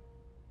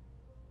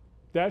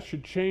 That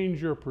should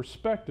change your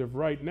perspective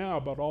right now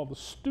about all the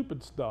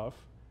stupid stuff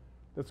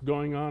that's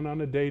going on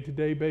a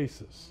day-to-day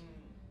basis.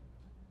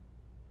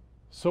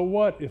 So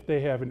what if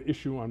they have an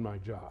issue on my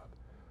job?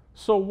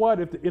 So what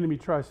if the enemy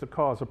tries to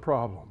cause a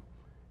problem?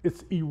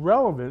 It's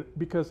irrelevant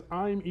because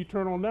I'm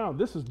eternal now.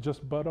 This is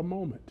just but a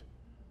moment.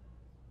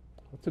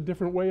 That's a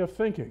different way of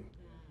thinking.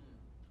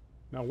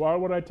 Now, why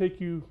would I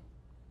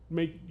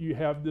make you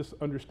have this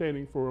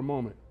understanding for a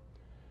moment?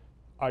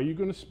 Are you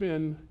going to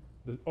spend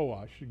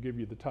I should give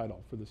you the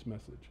title for this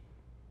message.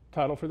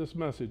 Title for this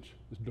message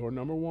is door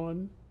number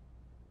 1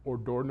 or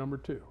door number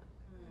 2.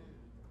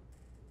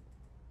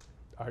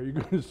 Are you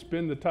going to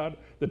spend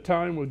the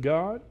time with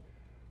God,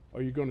 or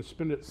are you going to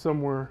spend it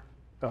somewhere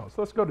else?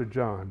 Let's go to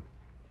John.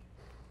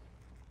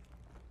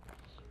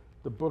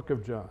 The book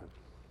of John.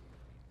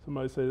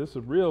 Somebody say, this is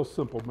a real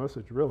simple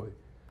message, really.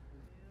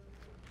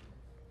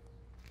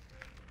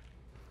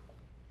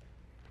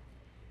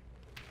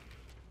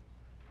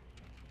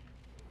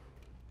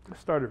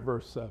 Let's start at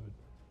verse 7.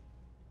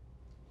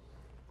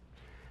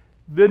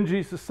 Then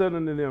Jesus said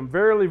unto them,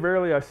 Verily,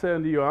 verily, I say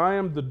unto you, I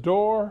am the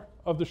door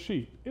of the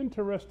sheep.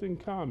 Interesting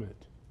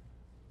comment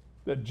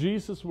that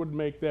Jesus would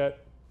make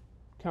that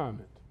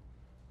comment.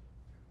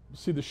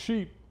 See, the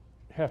sheep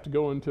have to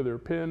go into their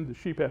pen. The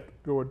sheep have to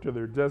go into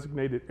their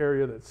designated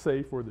area that's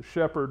safe where the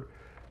shepherd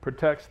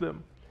protects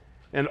them.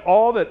 And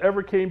all that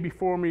ever came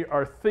before me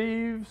are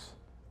thieves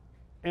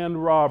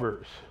and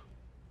robbers,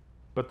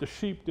 but the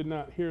sheep did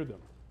not hear them.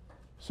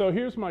 So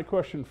here's my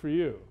question for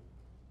you.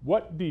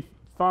 What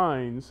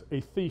defines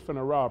a thief and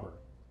a robber?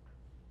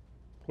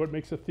 What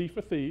makes a thief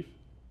a thief?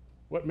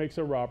 What makes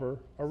a robber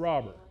a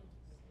robber?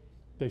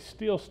 They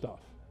steal stuff,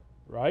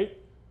 right?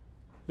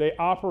 They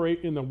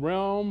operate in the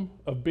realm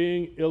of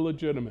being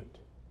illegitimate,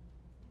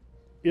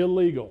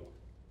 illegal,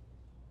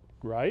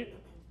 right?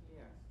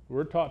 Yes.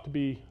 We're taught to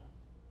be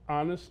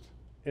honest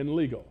and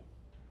legal.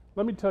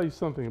 Let me tell you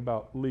something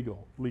about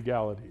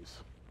legalities.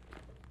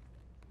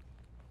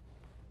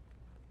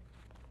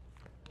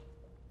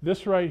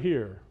 This right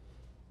here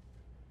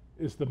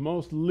is the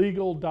most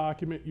legal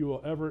document you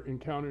will ever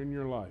encounter in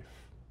your life.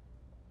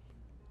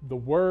 The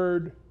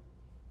word,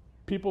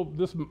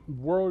 this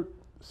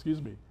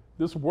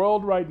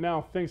world right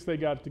now thinks they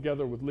got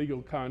together with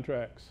legal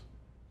contracts,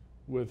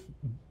 with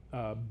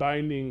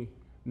binding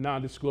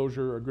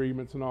non-disclosure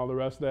agreements and all the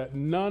rest of that.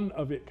 None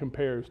of it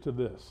compares to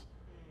this.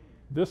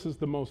 This is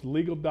the most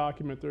legal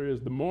document there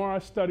is. The more I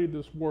study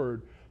this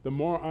word, the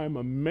more I'm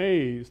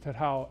amazed at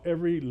how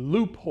every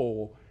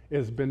loophole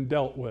has been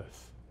dealt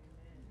with.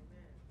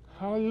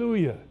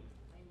 Hallelujah. Amen.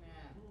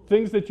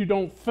 Things that you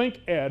don't think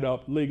add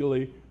up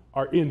legally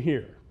are in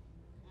here.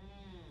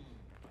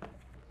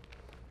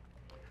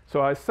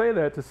 So I say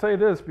that to say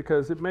this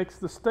because it makes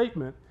the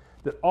statement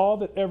that all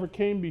that ever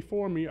came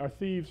before me are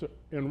thieves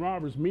and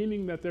robbers,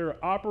 meaning that they're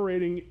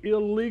operating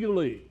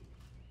illegally.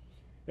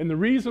 And the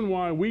reason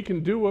why we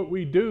can do what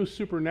we do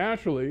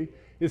supernaturally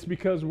is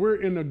because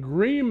we're in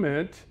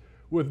agreement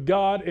with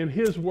God and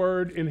his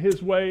word and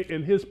his way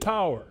and his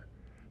power.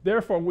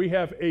 Therefore, we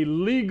have a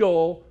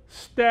legal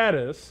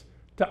status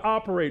to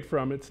operate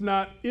from. It's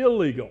not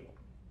illegal.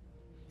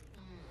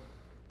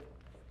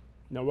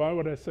 Now, why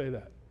would I say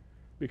that?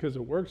 Because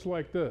it works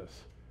like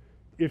this.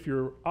 If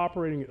you're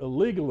operating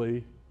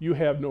illegally, you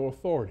have no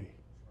authority.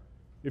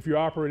 If you're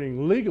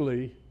operating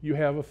legally, you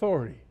have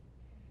authority.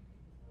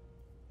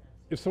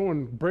 If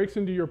someone breaks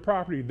into your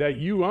property that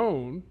you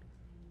own,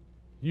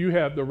 you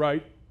have the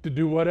right to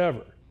do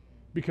whatever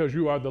because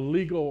you are the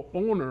legal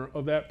owner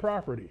of that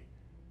property.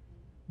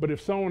 But if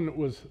someone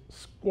was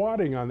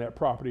squatting on that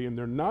property and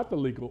they're not the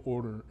legal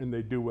owner and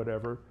they do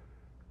whatever,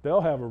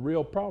 they'll have a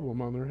real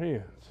problem on their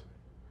hands.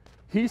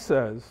 He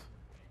says,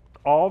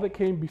 all that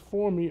came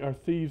before me are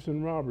thieves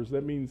and robbers.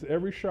 That means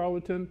every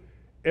charlatan,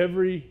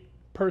 every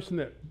person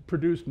that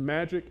produced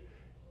magic,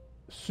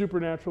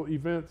 supernatural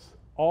events,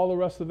 all the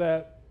rest of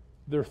that,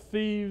 they're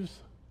thieves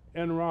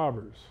and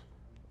robbers.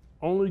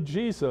 Only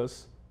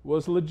Jesus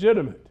was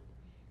legitimate,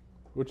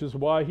 which is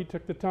why he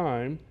took the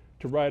time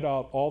to write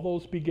out all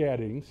those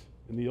begattings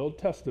in the Old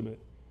Testament.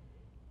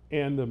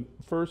 And the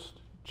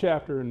first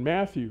chapter in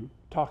Matthew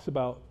talks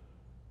about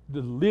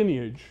the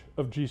lineage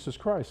of Jesus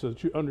Christ, so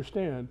that you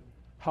understand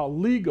how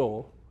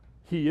legal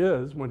he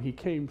is when he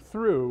came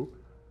through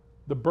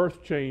the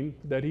birth chain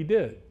that he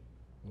did.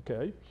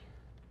 Okay?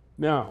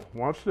 Now,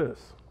 watch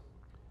this.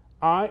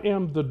 I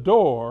am the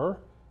door.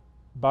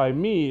 By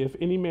me, if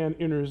any man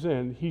enters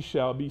in, he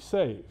shall be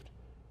saved.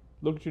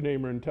 Look at your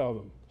neighbor and tell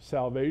them,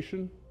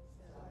 salvation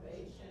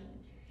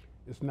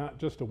is not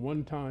just a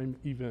one-time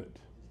event.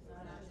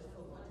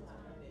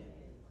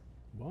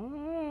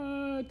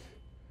 What?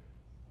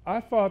 I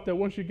thought that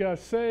once you got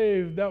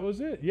saved, that was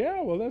it.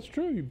 Yeah, well, that's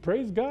true. You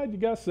praise God, you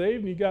got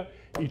saved, and you got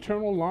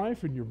eternal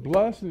life, and you're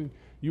blessed, and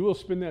you will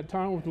spend that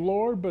time with the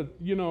Lord. But,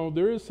 you know,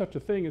 there is such a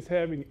thing as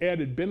having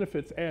added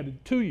benefits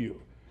added to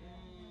you.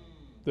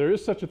 There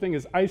is such a thing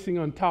as icing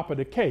on top of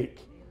the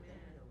cake.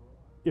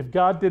 If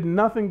God did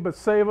nothing but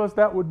save us,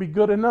 that would be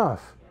good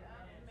enough.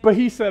 But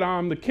he said,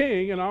 I'm the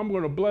king, and I'm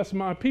going to bless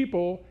my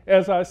people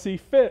as I see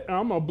fit. And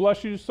I'm going to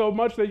bless you so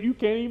much that you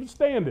can't even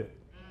stand it.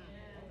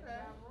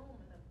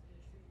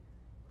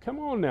 Come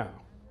on now.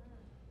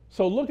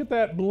 So look at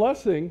that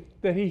blessing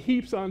that he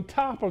heaps on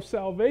top of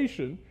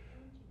salvation,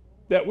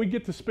 that we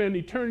get to spend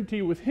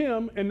eternity with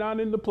him and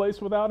not in the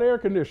place without air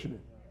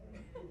conditioning.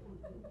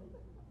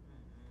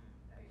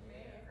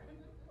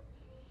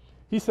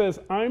 He says,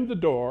 I'm the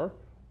door,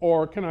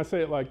 or can I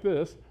say it like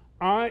this?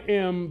 I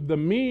am the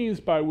means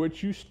by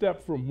which you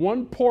step from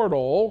one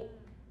portal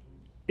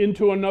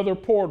into another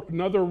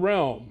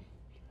realm.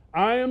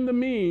 I am the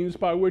means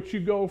by which you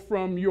go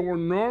from your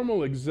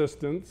normal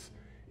existence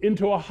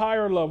into a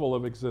higher level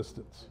of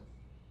existence.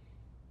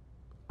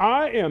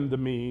 I am the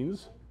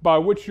means by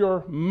which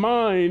your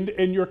mind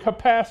and your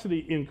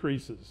capacity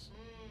increases.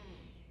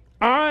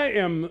 I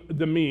am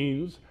the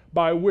means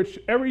by which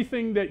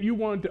everything that you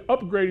wanted to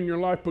upgrade in your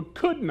life but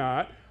could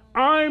not,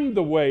 I'm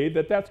the way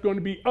that that's going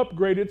to be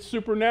upgraded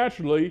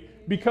supernaturally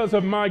because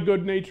of my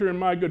good nature and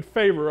my good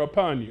favor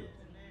upon you.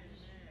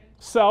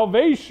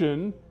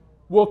 Salvation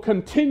will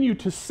continue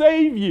to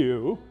save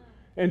you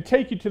and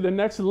take you to the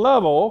next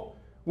level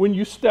when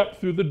you step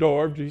through the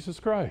door of Jesus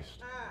Christ.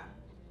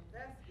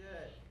 That's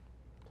good.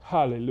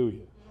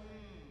 Hallelujah.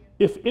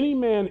 If any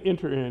man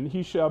enter in,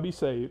 he shall be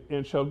saved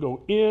and shall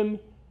go in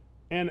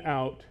and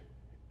out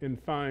and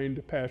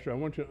find pasture. I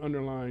want you to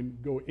underline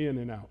go in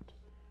and out.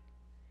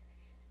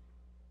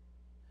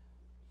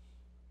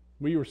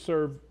 We were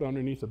served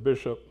underneath a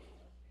bishop,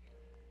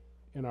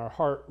 and our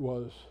heart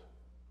was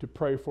to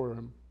pray for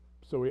him.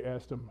 So we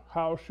asked him,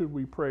 how should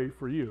we pray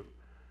for you?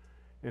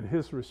 And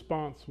his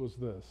response was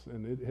this,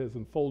 and it has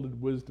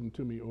unfolded wisdom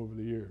to me over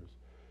the years.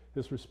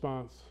 His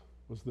response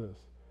was this.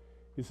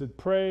 He said,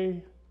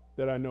 pray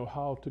that I know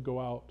how to go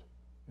out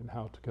and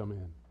how to come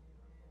in.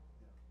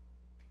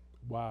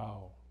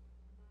 Wow.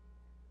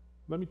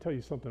 Let me tell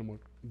you something what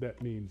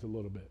that means a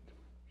little bit.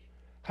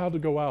 How to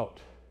go out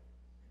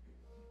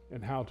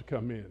and how to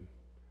come in.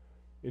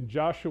 In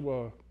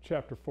Joshua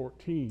chapter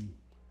 14,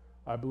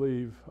 I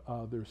believe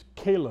there's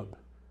Caleb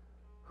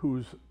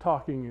who's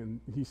talking, and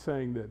he's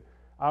saying that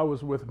I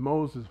was with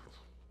Moses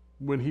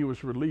when he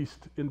was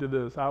released into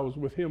this. I was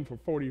with him for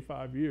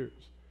 45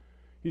 years.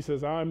 He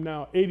says, I'm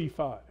now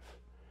 85,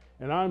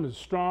 and I'm as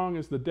strong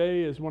as the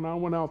day as when I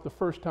went out the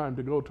first time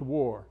to go to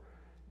war,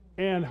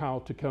 and how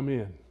to come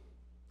in.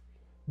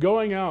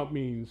 Going out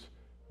means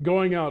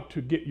going out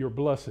to get your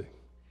blessing,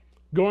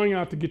 going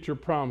out to get your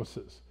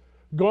promises,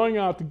 going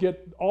out to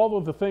get all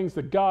of the things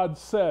that God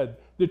said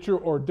that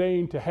you're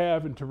ordained to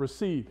have and to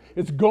receive.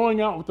 It's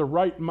going out with the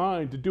right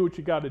mind to do what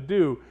you got to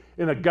do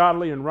in a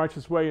godly and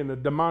righteous way in a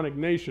demonic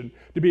nation,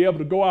 to be able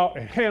to go out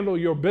and handle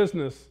your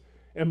business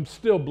and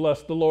still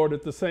bless the Lord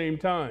at the same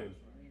time.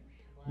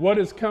 What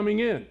is coming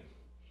in?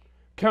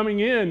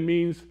 Coming in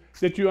means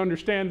that you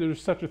understand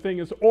there's such a thing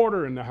as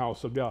order in the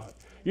house of God.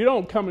 You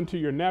don't come into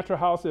your natural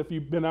house if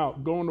you've been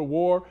out going to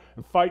war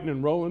and fighting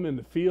and rolling in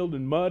the field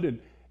and mud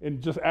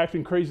and just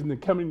acting crazy and then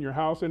come in your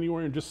house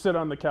anywhere and just sit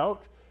on the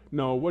couch.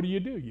 No, what do?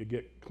 You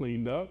get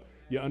cleaned up.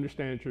 You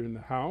understand you're in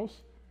the house.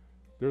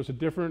 There's a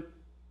different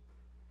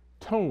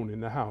tone in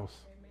the house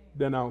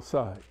than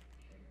outside.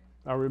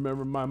 I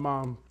remember my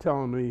mom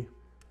telling me,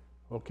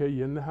 okay,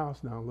 you're in the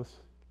house now.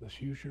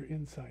 Let's use your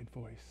inside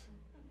voice.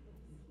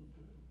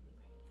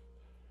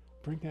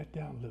 Bring that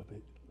down a little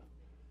bit.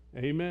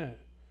 Amen.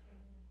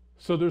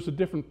 So there's a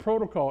different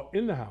protocol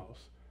in the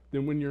house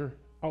than when you're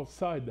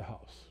outside the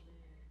house.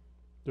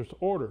 There's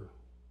order.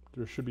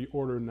 There should be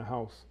order in the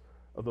house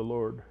of the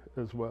Lord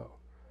as well.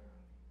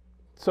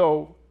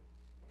 So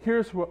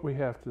here's what we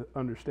have to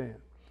understand.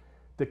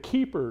 The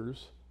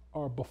keepers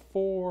are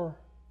before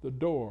the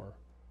door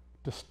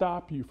to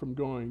stop you from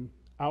going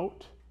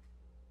out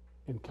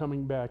and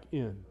coming back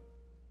in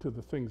to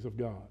the things of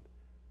God.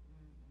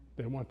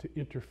 They want to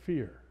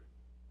interfere.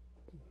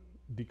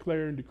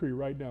 Declare and decree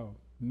right now,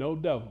 no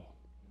devil,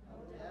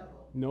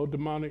 no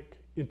demonic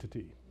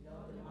entity,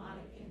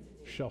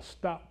 shall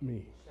stop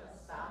me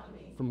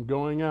from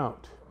going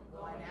out,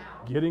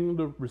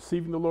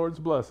 receiving the Lord's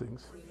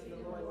blessings,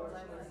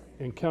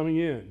 and coming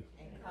in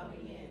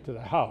to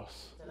the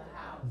house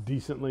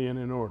decently and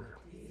in order.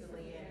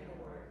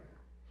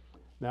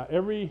 Now,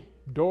 every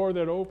door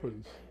that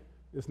opens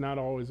is not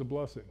always a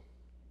blessing.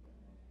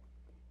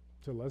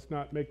 So let's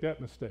not make that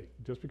mistake.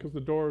 Just because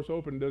the door is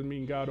open doesn't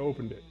mean God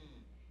opened it.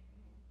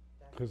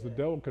 Because the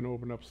devil can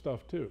open up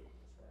stuff too.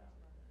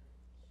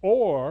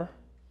 Or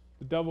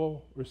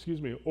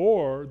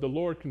or the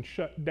Lord can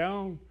shut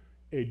down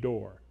a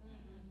door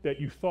that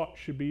you thought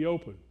should be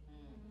open.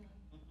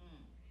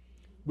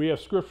 We have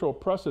scriptural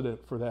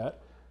precedent for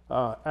that.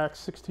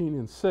 Acts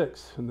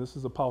 16:6, and this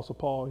is Apostle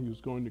Paul. He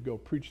was going to go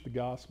preach the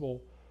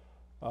gospel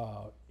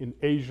in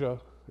Asia,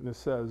 and it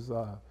says,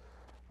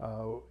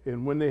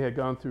 and when they had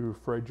gone through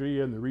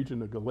Phrygia and the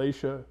region of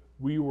Galatia,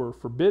 we were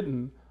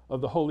forbidden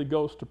of the Holy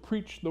Ghost to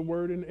preach the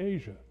word in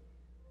Asia.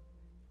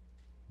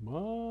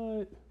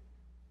 What?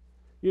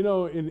 You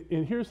know,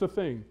 and here's the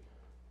thing.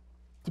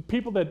 To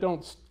people that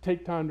don't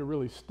take time to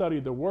really study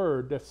the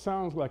word, that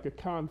sounds like a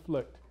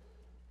conflict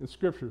in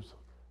scriptures.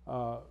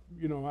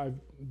 You know, I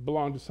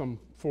belong to some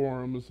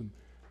forums and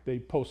they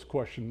post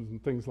questions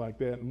and things like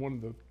that. And one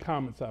of the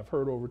comments I've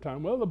heard over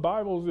time, well, the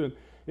Bible's in,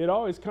 it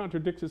always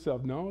contradicts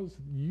itself. No,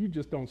 you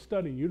just don't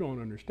study, you don't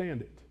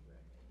understand it.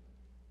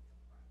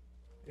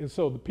 And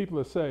so the people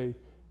that say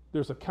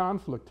there's a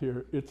conflict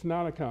here, it's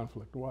not a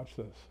conflict. Watch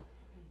this.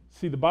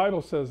 See, the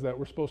Bible says that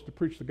we're supposed to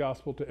preach the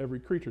gospel to every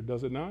creature,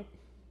 does it not?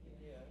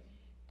 Yes.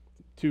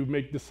 To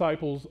make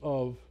disciples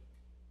of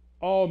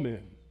all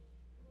men.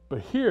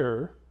 But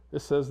here,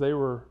 it says they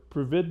were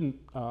forbidden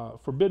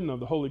of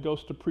the Holy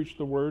Ghost to preach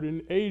the word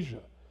in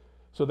Asia.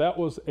 So that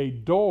was a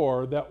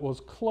door that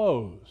was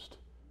closed.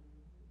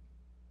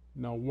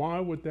 Now, why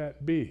would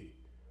that be?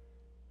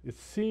 It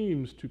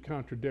seems to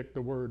contradict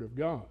the word of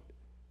God,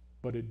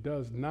 but it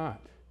does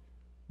not.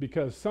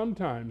 Because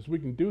sometimes we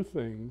can do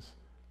things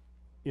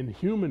in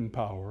human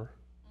power,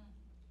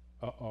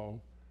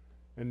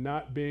 and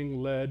not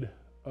being led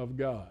of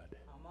God.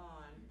 Come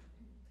on.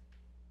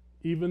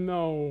 Even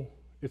though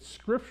it's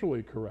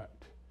scripturally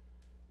correct,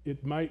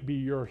 it might be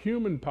your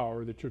human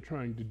power that you're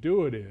trying to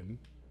do it in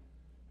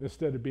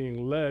instead of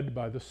being led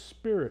by the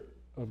Spirit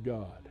of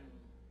God.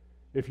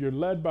 If you're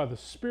led by the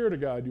Spirit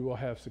of God, you will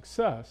have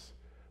success.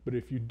 But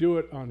if you do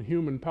it on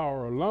human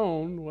power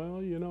alone,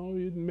 well, you know,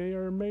 it may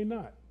or may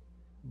not.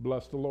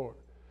 Bless the Lord.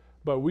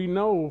 But we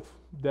know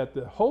that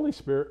the Holy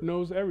Spirit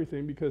knows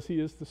everything because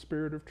he is the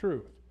Spirit of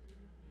truth.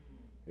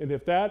 And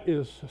if that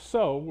is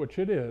so, which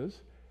it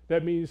is,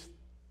 that means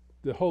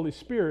the Holy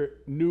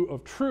Spirit knew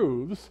of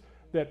truths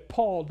that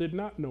Paul did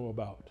not know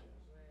about.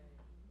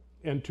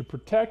 And to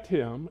protect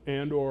him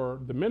and or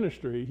the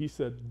ministry, he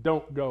said,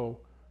 don't go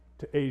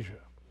to Asia.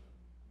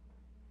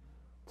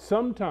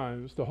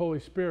 Sometimes the Holy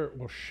Spirit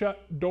will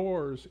shut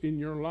doors in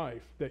your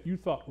life that you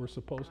thought were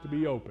supposed to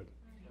be open.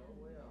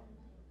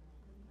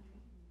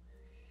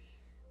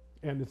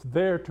 And it's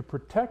there to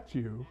protect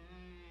you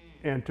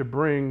and to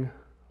bring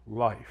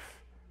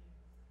life.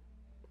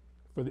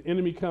 For the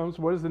enemy comes,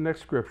 what is the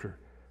next scripture?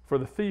 For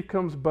the thief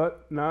comes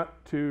but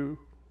not to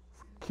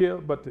kill,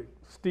 but to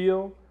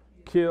steal,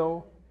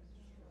 kill,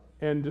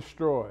 and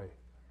destroy.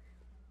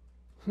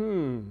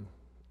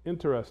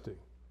 Interesting.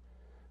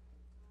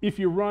 If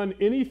you run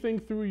anything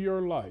through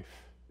your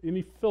life,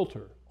 any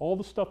filter, all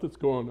the stuff that's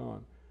going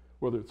on,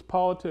 whether it's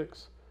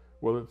politics,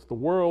 whether it's the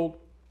world,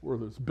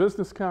 whether it's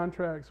business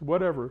contracts,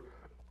 whatever,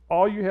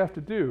 all you have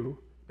to do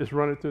is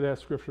run it through that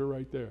scripture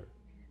right there.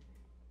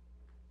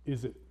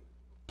 Is it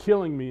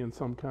killing me in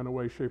some kind of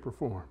way, shape, or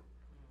form?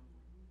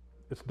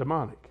 It's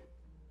demonic.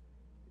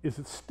 Is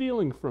it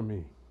stealing from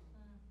me?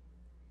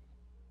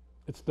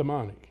 It's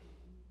demonic.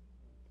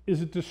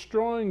 Is it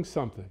destroying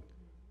something?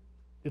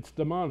 It's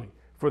demonic.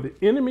 For the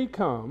enemy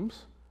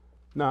comes,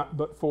 not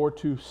but for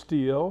to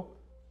steal,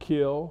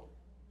 kill,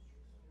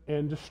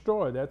 and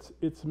destroy. That's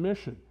its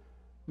mission.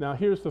 Now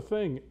here's the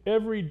thing.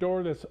 Every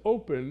door that's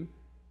open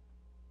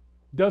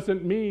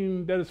doesn't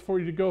mean that it's for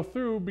you to go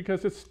through,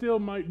 because it still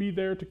might be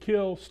there to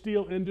kill,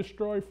 steal, and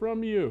destroy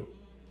from you.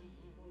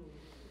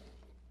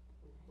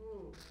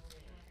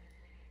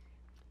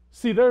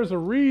 See, there's a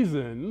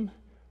reason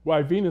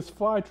why Venus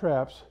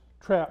flytraps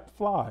trap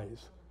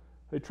flies.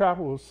 They trap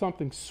it with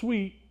something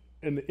sweet,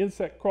 and the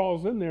insect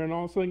crawls in there, and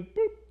all of a sudden,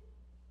 boop,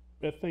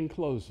 that thing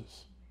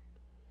closes.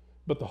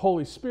 But the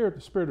Holy Spirit,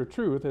 the Spirit of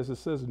truth, as it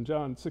says in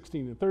John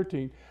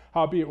 16:13,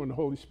 howbeit when the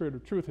Holy Spirit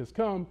of truth has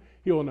come,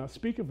 he will not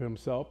speak of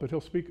himself, but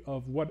he'll speak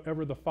of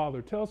whatever the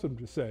Father tells him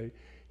to say.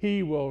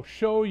 He will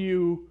show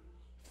you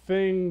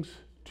things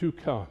to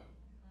come.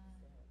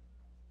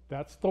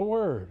 That's the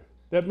word.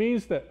 That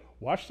means that,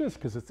 watch this,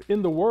 because it's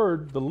in the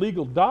word, the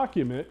legal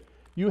document,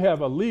 you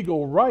have a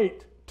legal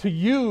right to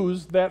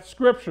use that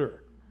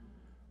scripture.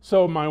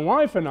 So my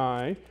wife and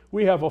I,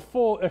 we have a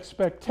full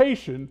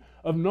expectation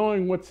of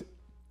knowing what's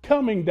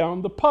coming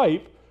down the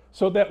pipe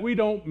so that we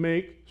don't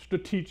make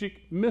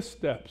strategic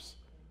missteps.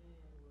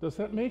 Does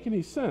that make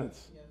any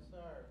sense? Yes, sir.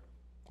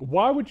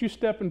 Why would you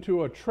step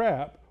into a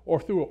trap or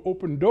through an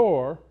open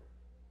door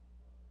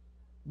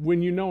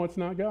when you know it's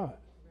not God?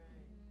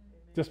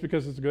 Just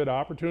because it's a good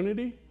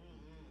opportunity?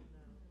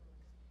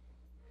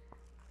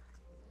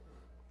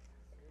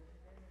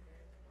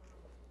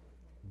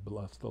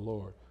 Bless the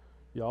Lord.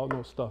 Y'all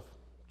know stuff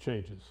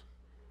changes.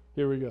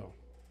 Here we go.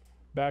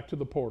 Back to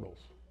the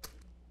portals.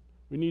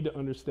 We need to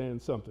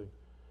understand something.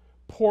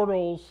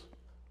 Portals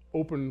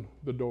open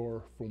the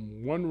door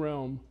from one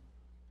realm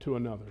to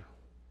another.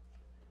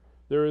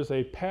 There is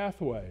a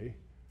pathway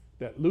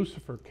that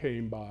Lucifer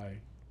came by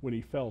when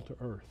he fell to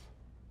earth.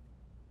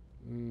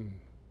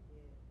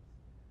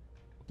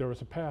 There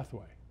was a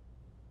pathway.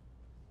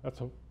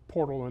 That's a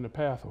portal and a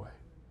pathway.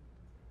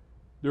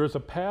 There is a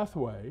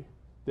pathway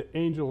that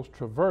angels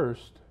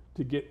traversed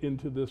to get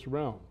into this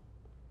realm.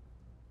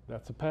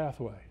 That's a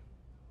pathway.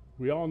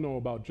 We all know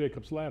about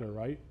Jacob's ladder,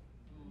 right?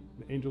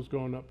 The angels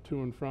going up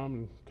to and from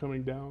and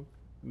coming down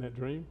in that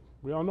dream.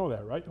 We all know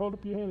that, right? Hold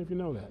up your hand if you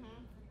know that.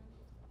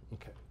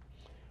 Okay.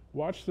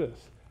 Watch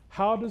this.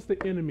 How does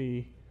the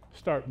enemy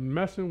start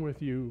messing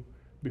with you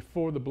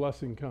before the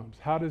blessing comes?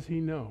 How does he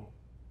know?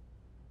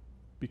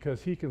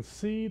 Because he can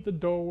see the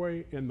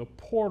doorway and the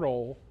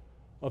portal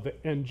of the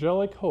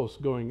angelic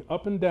host going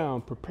up and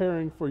down,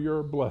 preparing for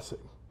your blessing.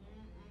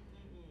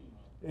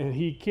 And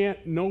he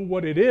can't know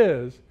what it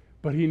is,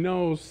 but he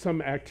knows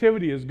some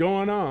activity is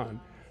going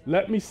on.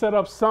 Let me set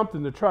up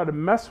something to try to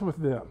mess with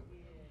them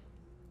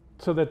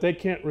so that they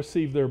can't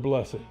receive their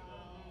blessing.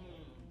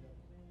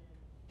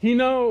 He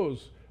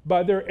knows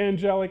by their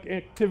angelic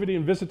activity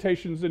and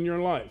visitations in your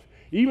life.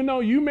 Even though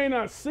you may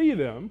not see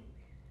them,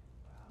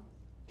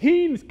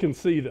 he can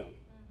see them.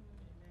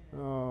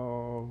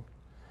 Oh,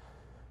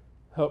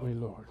 help me,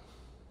 Lord.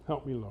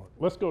 Help me, Lord.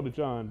 Let's go to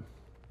John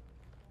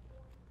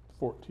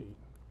 14.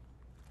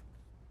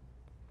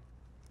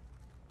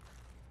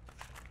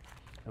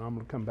 And I'm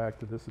going to come back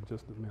to this in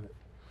just a minute.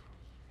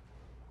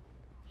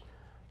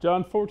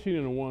 John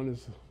 14:1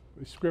 is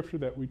a scripture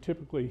that we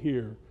typically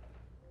hear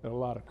at a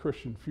lot of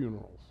Christian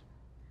funerals.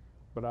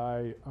 But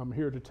I'm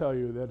here to tell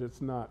you that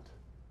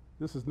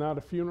this is not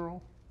a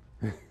funeral.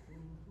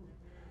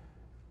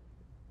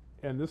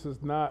 And this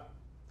is not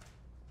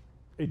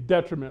a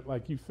detriment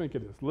like you think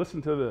it is.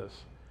 Listen to this.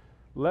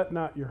 Let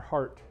not your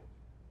heart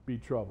be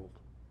troubled.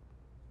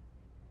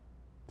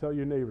 Tell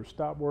your neighbor,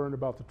 stop worrying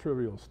about the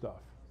trivial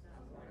stuff.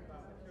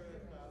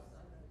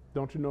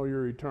 Don't you know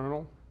you're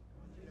eternal?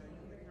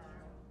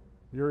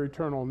 You're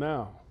eternal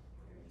now.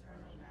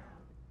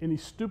 Any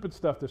stupid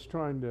stuff that's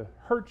trying to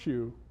hurt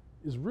you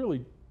is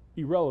really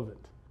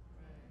irrelevant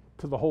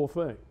to the whole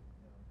thing.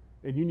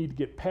 And you need to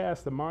get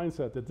past the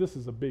mindset that this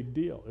is a big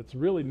deal. It's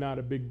really not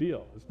a big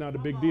deal. It's not a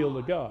big deal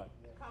to God.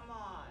 Come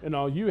on. And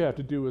all you have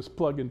to do is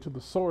plug into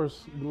the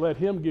source and let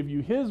him give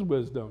you his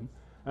wisdom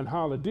on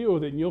how to deal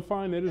with it. And you'll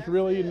find that it's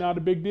really not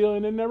a big deal,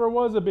 and it never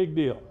was a big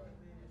deal.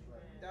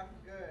 That's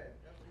good.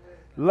 That's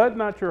good. Let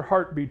not your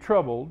heart be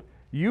troubled.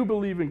 You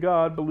believe in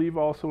God, believe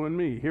also in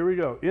me. Here we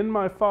go. In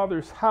my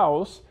Father's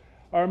house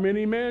are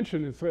many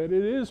mansions. It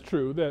is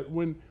true that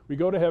when we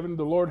go to heaven,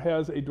 the Lord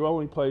has a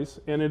dwelling place,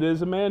 and it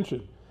is a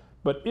mansion.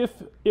 But if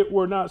it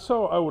were not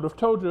so, I would have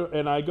told you,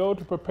 and I go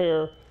to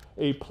prepare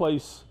a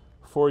place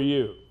for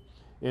you.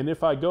 And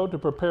if I go to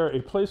prepare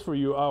a place for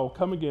you, I will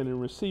come again and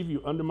receive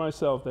you unto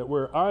myself, that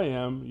where I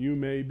am, you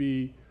may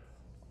be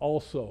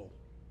also.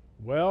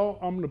 Well,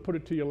 I'm going to put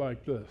it to you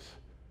like this.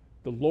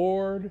 The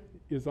Lord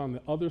is on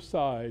the other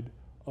side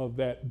of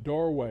that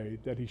doorway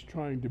that he's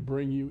trying to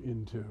bring you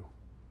into.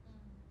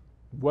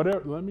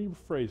 Let me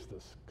rephrase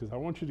this, because I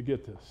want you to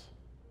get this.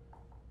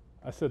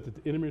 I said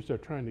that the enemies are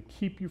trying to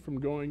keep you from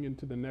going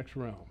into the next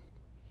realm.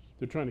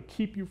 They're trying to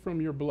keep you from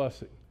your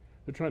blessing.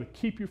 They're trying to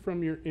keep you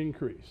from your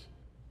increase.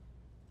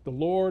 The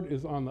Lord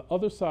is on the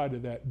other side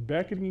of that,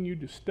 beckoning you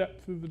to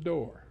step through the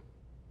door,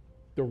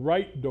 the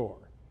right door,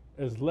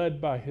 as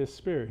led by his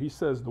Spirit. He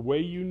says, the way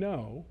you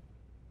know,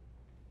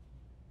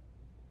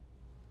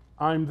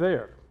 I'm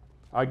there.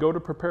 I go to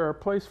prepare a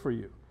place for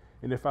you.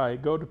 And if I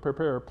go to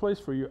prepare a place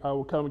for you, I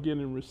will come again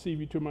and receive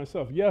you to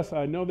myself. Yes,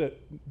 I know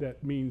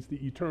that means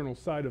the eternal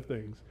side of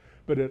things,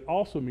 but it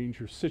also means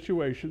your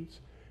situations.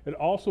 It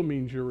also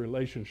means your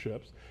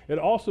relationships. It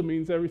also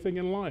means everything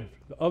in life.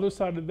 The other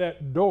side of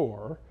that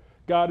door,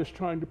 God is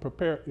trying to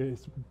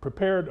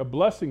prepared a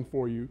blessing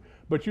for you,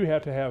 but you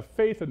have to have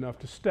faith enough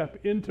to step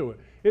into it.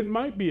 It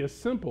might be as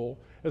simple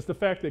as the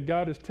fact that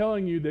God is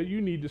telling you that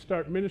you need to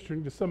start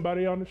ministering to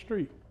somebody on the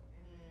street.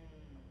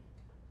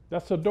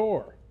 That's a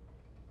door.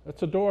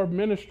 That's a door of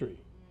ministry.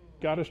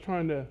 God is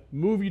trying to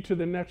move you to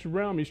the next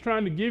realm. He's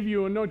trying to give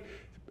you a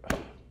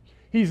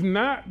He's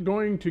not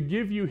going to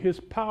give you his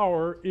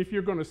power if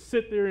you're going to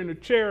sit there in a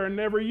chair and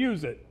never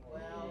use it.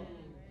 Well.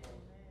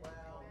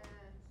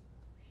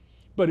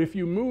 But if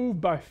you move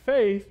by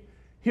faith,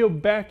 he'll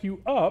back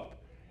you up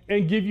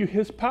and give you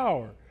his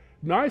power.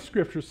 my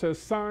scripture says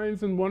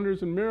signs and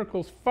wonders and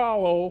miracles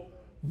follow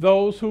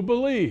those who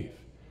believe.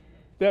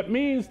 That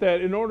means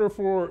that in order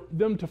for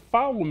them to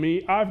follow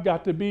me, I've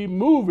got to be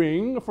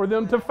moving for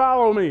them to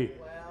follow me.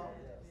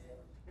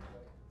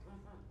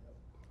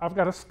 I've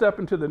got to step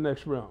into the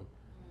next realm.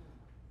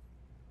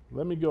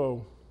 Let me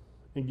go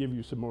and give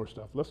you some more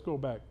stuff. Let's go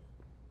back.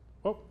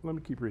 Oh, let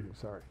me keep reading,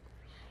 sorry.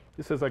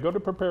 It says, I go to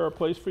prepare a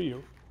place for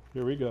you.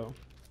 Here we go.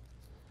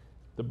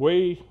 The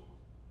way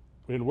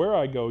and where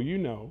I go, you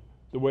know,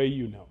 the way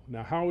you know.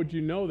 Now, how would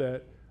you know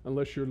that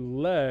unless you're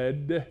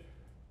led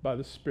by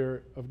the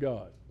Spirit of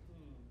God?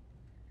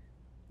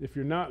 If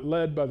you're not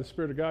led by the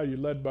Spirit of God, you're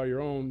led by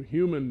your own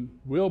human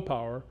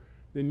willpower,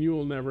 then you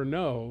will never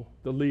know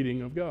the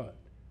leading of God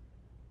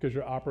because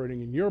you're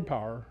operating in your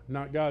power,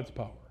 not God's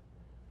power.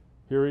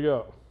 Here we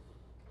go.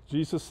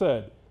 Jesus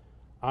said,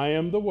 I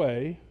am the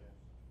way,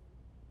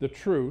 the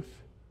truth,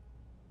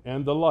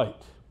 and the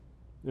light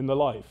in the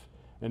life.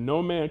 And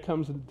no man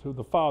comes into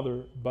the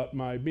Father but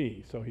by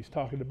me. So he's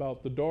talking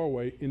about the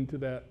doorway into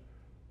that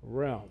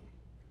realm.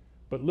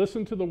 But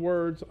listen to the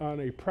words on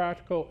a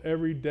practical,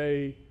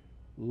 everyday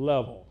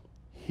level.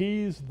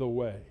 He's the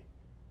way.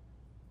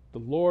 The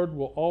Lord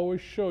will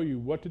always show you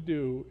what to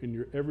do in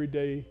your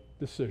everyday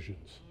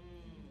decisions.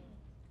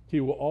 He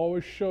will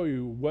always show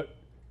you what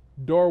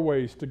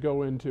doorways to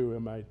go into.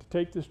 Am I to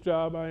take this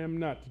job? I am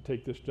not to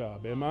take this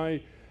job. Am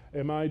I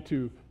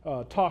to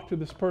talk to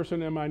this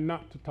person? Am I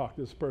not to talk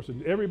to this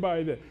person?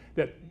 Everybody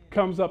that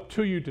comes up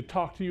to you to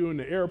talk to you in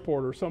the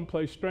airport or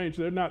someplace strange,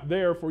 they're not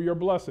there for your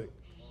blessing.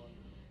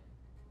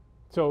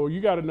 So you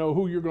got to know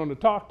who you're going to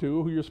talk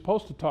to, who you're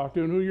supposed to talk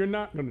to, and who you're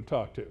not going to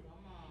talk to.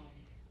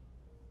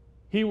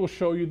 He will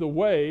show you the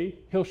way.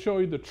 He'll show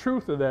you the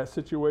truth of that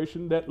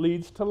situation that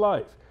leads to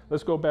life.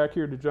 Let's go back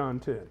here to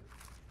John 10.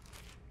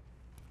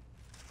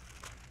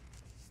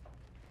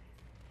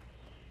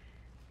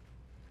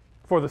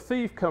 For the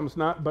thief comes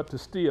not but to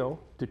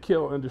steal, to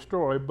kill, and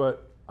destroy,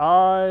 but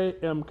I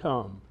am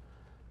come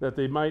that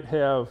they might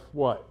have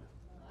what?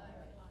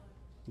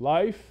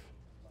 Life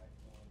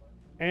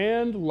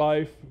and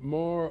life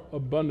more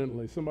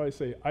abundantly. Somebody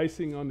say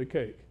icing on the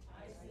cake.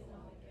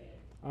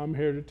 I'm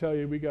here to tell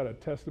you we got a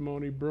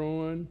testimony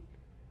brewing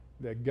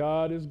that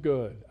God is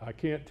good. I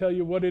can't tell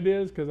you what it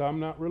is because I'm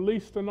not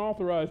released and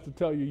authorized to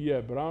tell you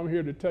yet, but I'm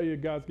here to tell you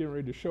God's getting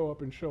ready to show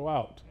up and show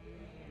out.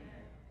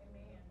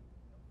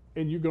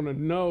 And you're going to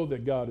know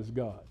that God is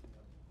God.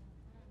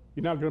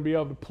 You're not going to be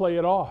able to play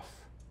it off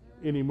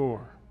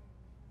anymore.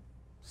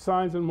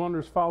 Signs and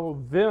wonders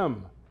follow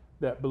them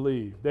that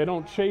believe. They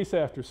don't chase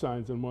after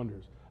signs and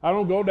wonders. I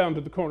don't go down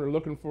to the corner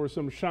looking for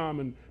some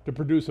shaman to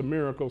produce a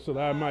miracle so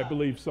that I might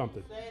believe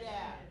something. Say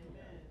that.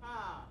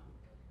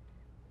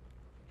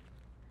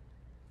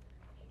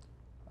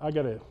 I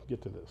got to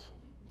get to this.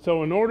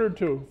 So in order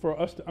for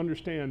us to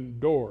understand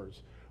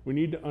doors, we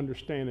need to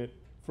understand it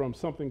from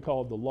something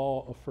called the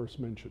law of first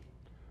mention.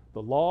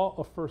 The law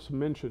of first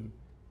mention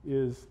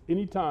is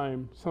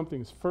anytime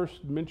something's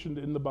first mentioned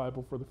in the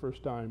Bible for the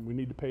first time, we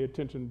need to pay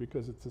attention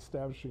because it's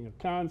establishing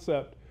a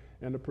concept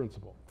and a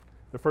principle.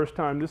 The first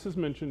time this is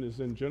mentioned is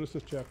in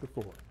Genesis chapter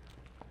 4.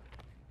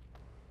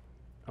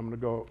 I'm going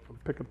to go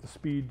pick up the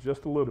speed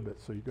just a little bit,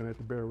 so you're going to have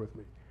to bear with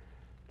me.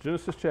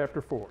 Genesis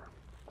chapter 4.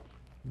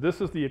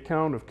 This is the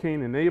account of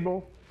Cain and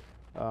Abel.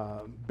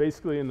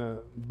 Basically, in the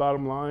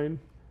bottom line,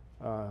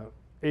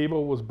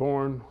 Abel was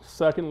born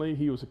secondly.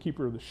 He was a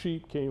keeper of the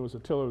sheep. Cain was a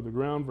tiller of the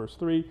ground. Verse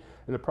 3,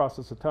 in the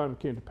process of time it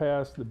came to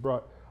pass that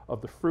brought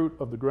of the fruit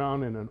of the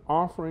ground and an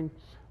offering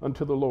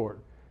unto the Lord.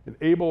 And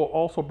Abel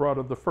also brought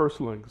of the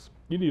firstlings.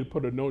 You need to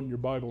put a note in your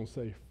Bible and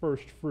say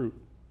first fruit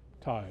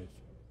tithe.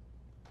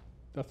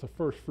 That's a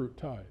first fruit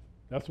tithe.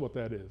 That's what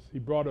that is. He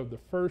brought of the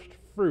first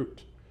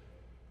fruit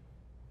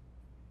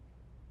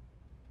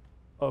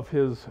of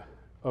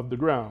the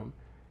ground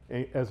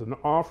as an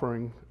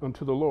offering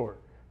unto the Lord.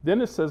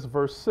 Then it says,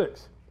 verse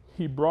 6,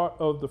 he brought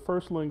of the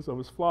firstlings of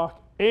his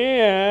flock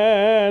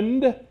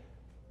and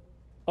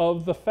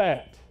of the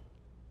fat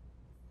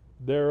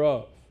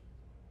thereof.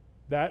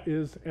 That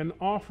is an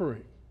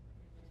offering.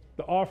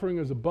 The offering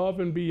is above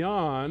and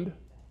beyond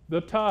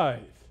the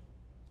tithe.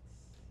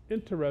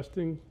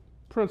 Interesting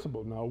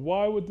principle. Now,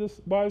 why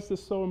is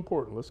this so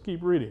important? Let's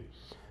keep reading.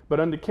 But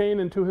unto Cain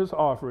and to his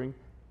offering,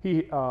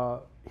 he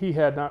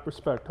had not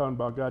respect. Talking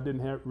about God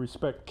didn't have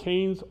respect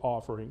Cain's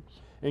offering.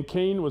 And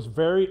Cain was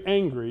very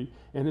angry,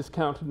 and his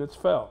countenance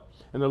fell.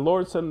 And the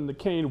Lord said unto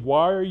Cain,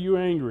 why are you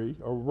angry,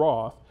 or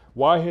wroth?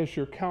 Why has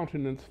your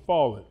countenance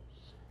fallen?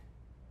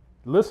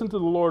 Listen to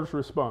the Lord's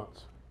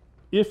response.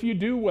 If you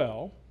do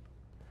well,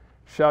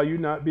 shall you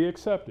not be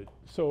accepted?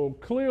 So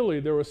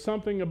clearly there was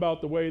something about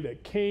the way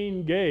that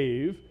Cain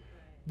gave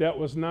that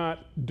was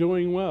not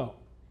doing well.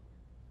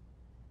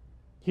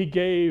 He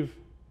gave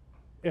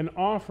an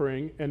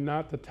offering and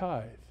not the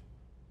tithe.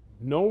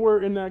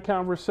 Nowhere in that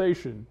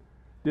conversation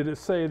did it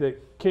say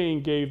that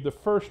Cain gave the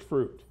first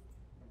fruit.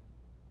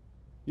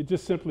 It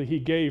just simply, he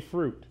gave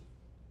fruit.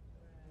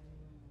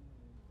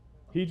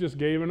 He just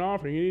gave an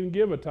offering. He didn't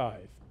give a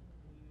tithe.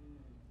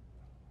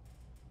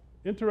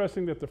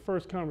 Interesting that the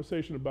first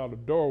conversation about a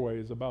doorway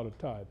is about a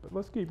tithe, but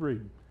let's keep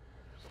reading.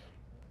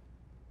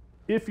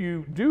 If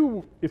you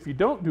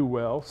don't do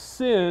well,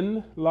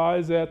 sin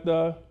lies at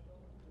the,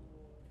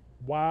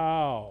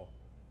 wow.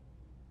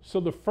 So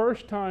the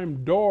first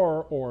time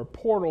door or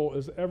portal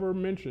is ever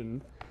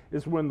mentioned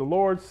is when the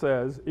Lord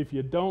says, if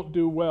you don't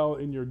do well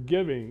in your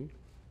giving,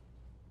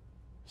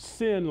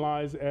 sin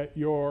lies at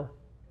your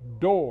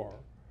door.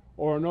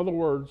 Or in other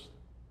words,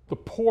 the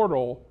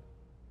portal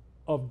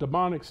of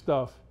demonic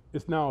stuff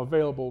is now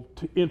available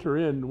to enter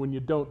in when you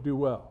don't do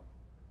well.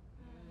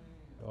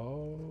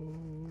 Oh,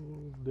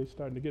 they're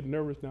starting to get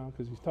nervous now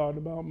because he's talking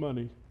about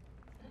money.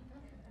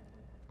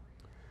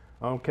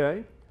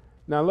 Okay,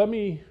 now let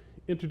me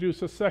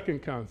introduce a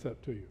second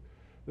concept to you.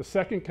 The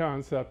second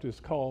concept is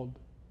called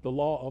the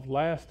law of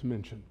last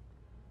mention.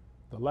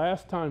 The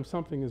last time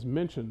something is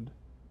mentioned,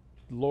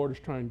 the Lord is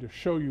trying to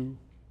show you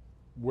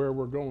where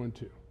we're going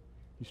to.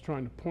 He's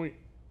trying to point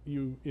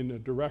you in a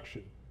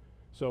direction.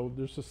 So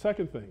there's a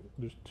second thing.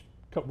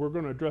 We're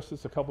going to address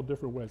this a couple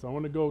different ways. I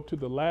want to go to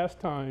the last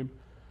time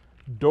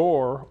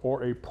door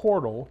or a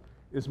portal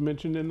is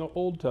mentioned in the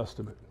Old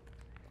Testament.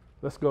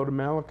 Let's go to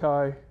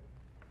Malachi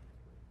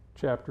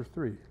chapter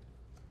 3.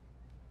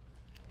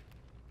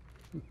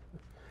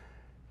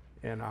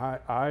 And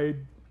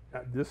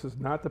this is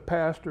not the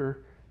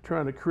pastor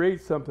trying to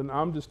create something.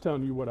 I'm just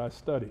telling you what I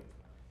study.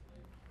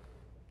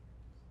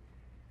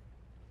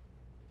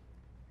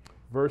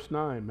 Verse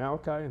 9,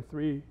 Malachi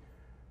 3:9.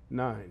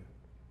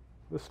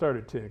 Let's start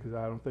at 10 because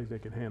I don't think they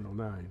can handle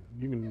 9.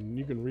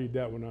 You can read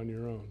that one on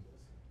your own.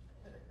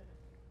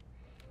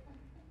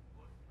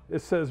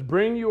 It says,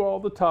 bring you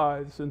all the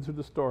tithes into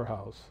the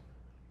storehouse,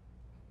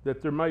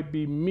 that there might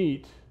be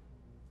meat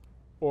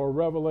or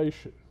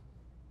revelation.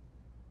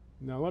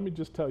 Now let me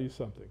just tell you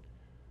something.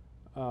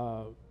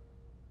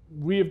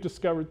 We have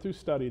discovered through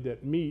study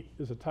that meat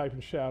is a type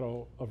and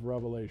shadow of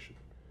revelation.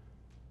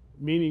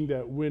 Meaning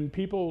that when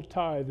people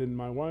tithe, and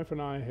my wife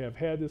and I have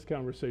had this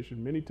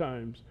conversation many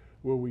times,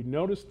 where we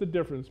notice the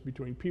difference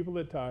between people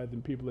that tithe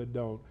and people that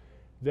don't.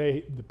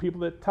 The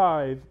people that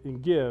tithe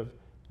and give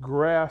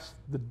grasp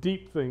the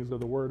deep things of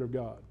the Word of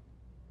God.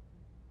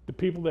 The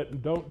people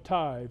that don't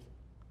tithe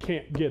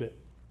can't get it.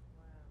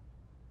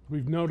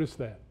 We've noticed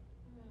that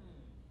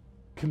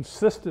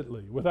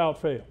consistently,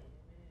 without fail.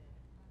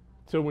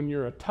 So when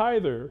you're a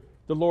tither,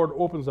 the Lord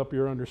opens up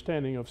your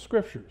understanding of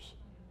scriptures,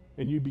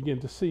 and you begin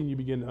to see and you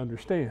begin to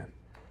understand.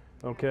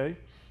 Okay?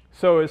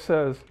 So it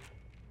says,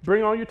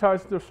 bring all your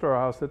tithes to the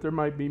storehouse, that there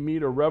might be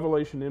meat or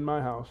revelation in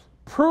my house.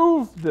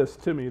 Prove this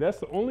to me. That's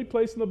the only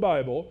place in the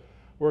Bible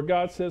where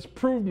God says,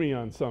 prove me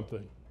on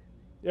something.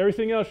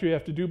 Everything else you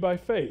have to do by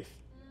faith.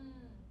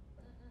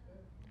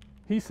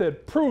 He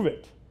said, prove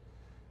it,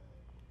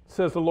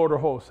 says the Lord of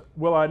hosts.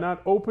 Will I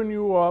not open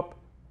you up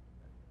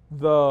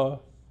the,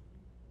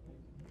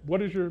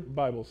 what does your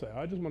Bible say?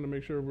 I just want to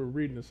make sure we're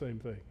reading the same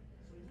thing.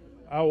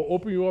 I will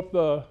open you up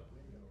the,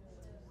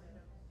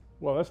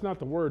 well, that's not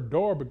the word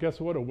door, but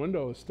guess what? A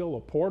window is still a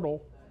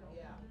portal.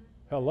 Yeah.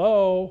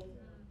 Hello?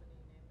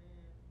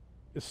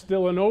 It's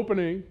still an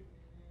opening.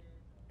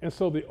 And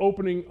so the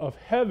opening of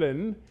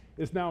heaven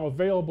is now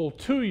available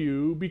to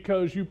you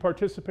because you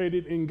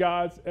participated in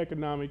God's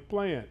economic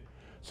plan.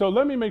 So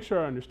let me make sure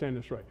I understand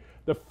this right.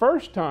 The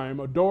first time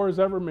a door is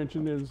ever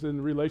mentioned is in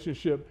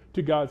relationship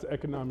to God's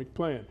economic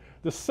plan.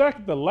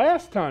 The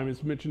last time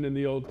it's mentioned in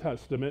the Old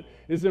Testament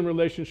is in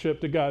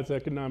relationship to God's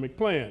economic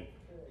plan.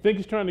 Think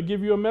he's trying to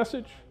give you a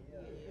message?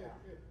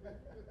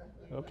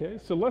 Okay,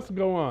 so let's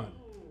go on.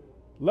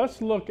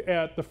 Let's look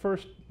at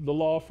the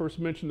law first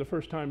mentioned the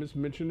first time it's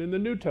mentioned in the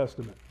New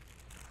Testament.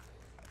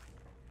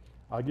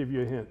 I'll give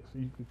you a hint.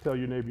 You can tell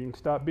your neighbor, you can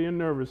stop being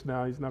nervous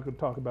now. He's not going to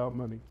talk about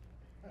money.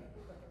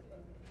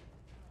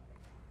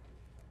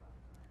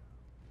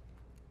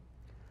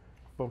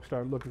 Folks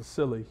start looking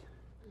silly.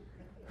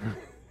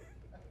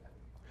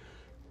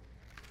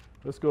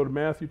 Let's go to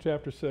Matthew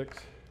chapter 6,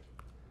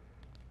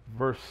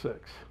 verse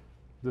 6.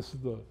 This is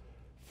the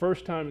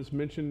first time it's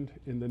mentioned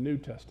in the New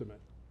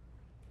Testament.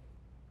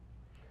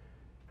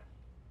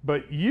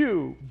 But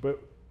you,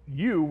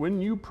 when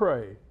you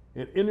pray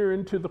and enter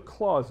into the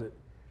closet,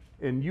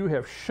 and you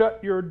have shut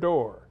your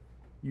door,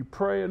 you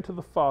pray unto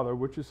the Father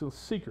which is in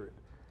secret,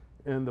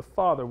 and the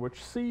Father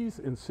which sees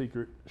in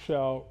secret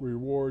shall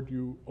reward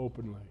you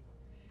openly.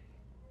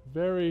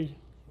 Very,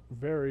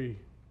 very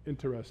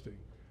interesting.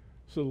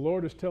 So the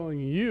Lord is telling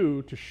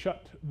you to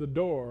shut the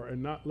door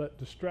and not let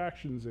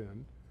distractions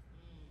in,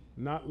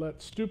 not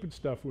let stupid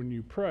stuff when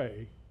you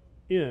pray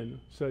in,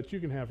 so that you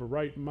can have a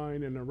right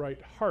mind and a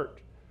right heart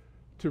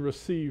to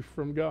receive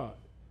from God.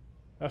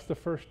 That's the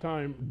first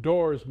time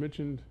door is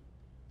mentioned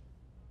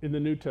in the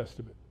New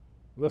Testament.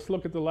 Let's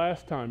look at the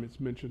last time it's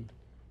mentioned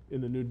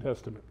in the New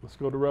Testament. Let's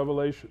go to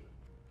Revelation.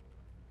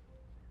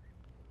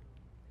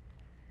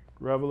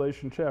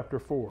 Revelation chapter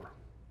 4.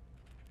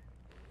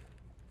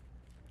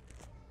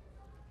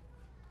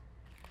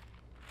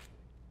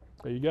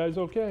 Are you guys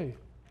okay?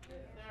 Yes,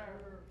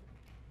 sir.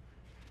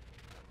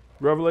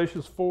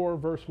 Revelations 4,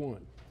 verse 1.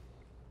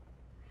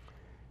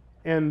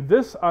 And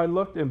this I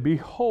looked, and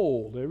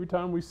behold. Every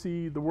time we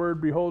see the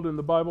word behold in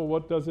the Bible,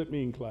 what does it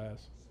mean,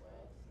 class?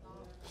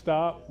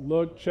 Stop,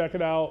 look, check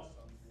it out.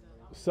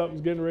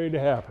 Something's getting ready to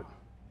happen.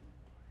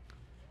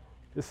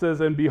 It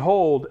says, and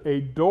behold,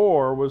 a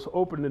door was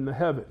opened in the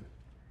heaven.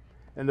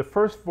 And the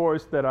first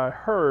voice that I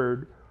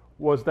heard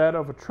was that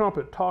of a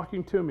trumpet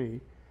talking to me.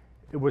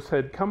 It was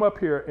said, come up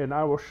here, and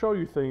I will show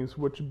you things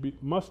which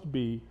must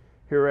be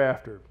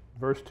hereafter.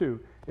 Verse 2,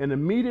 and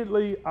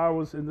immediately I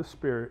was in the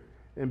Spirit,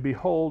 and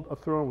behold, a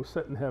throne was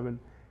set in heaven,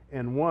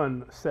 and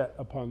one sat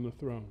upon the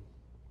throne.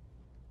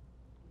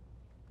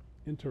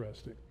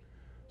 Interesting.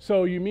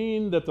 So you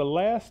mean that the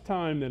last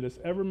time that it's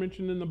ever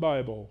mentioned in the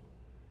Bible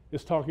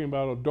is talking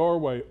about a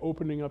doorway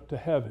opening up to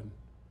heaven,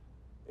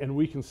 and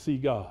we can see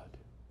God,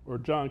 or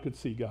John could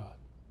see God,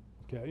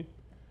 okay?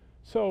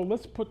 So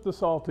let's put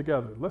this all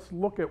together. Let's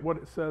look at what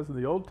it says in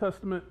the Old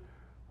Testament.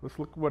 Let's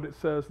look at what it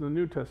says in the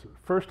New Testament.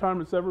 First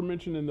time it's ever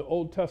mentioned in the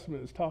Old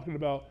Testament is talking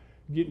about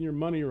getting your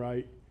money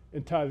right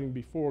and tithing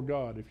before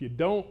God. If you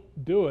don't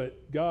do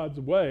it God's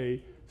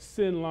way,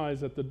 sin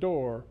lies at the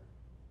door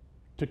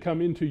to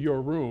come into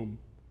your room,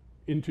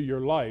 into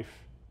your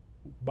life,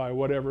 by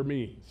whatever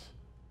means.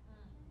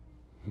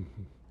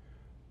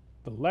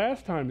 The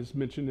last time it's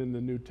mentioned in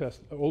the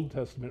Old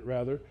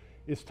Testament,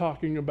 is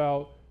talking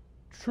about,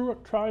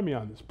 try me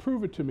on this,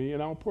 prove it to me,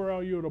 and I'll pour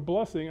out you a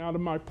blessing out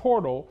of my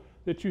portal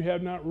that you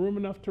have not room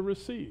enough to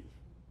receive.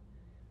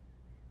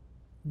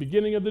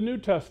 Beginning of the New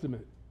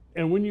Testament.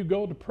 And when you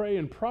go to pray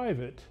in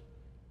private,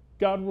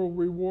 God will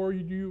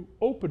reward you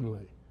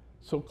openly.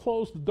 So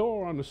close the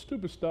door on the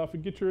stupid stuff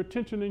and get your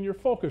attention and your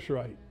focus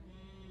right.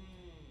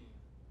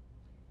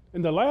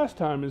 And the last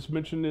time it's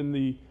mentioned in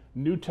the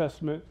New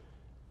Testament,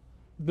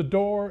 the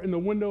door and the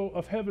window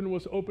of heaven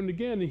was opened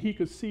again, and he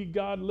could see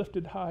God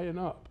lifted high and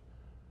up.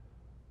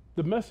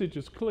 The message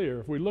is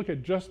clear. If we look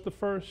at just the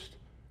first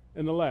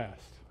and the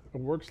last, it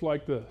works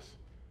like this.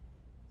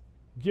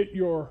 Get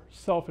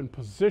yourself in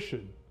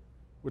position,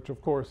 which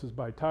of course is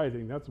by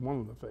tithing. That's one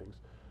of the things.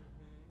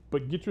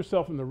 But get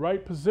yourself in the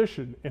right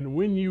position, and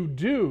when you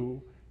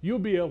do, you'll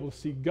be able to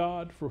see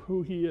God for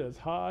who he is,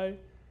 high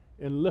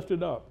and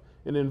lifted up.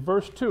 And in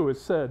verse 2 it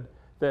said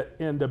that,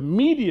 and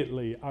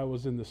immediately I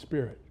was in the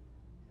Spirit.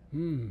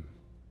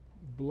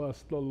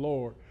 Bless the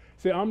Lord.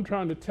 See, I'm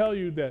trying to tell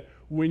you that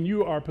when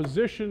you are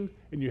positioned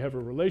and you have a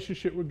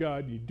relationship with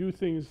God, you do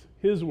things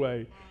his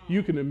way,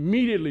 you can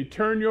immediately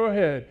turn your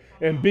head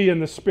and be in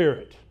the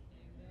Spirit.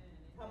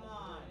 Come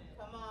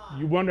on.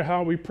 You wonder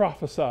how we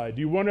prophesy. Do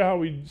you wonder how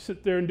we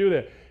sit there and do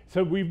that?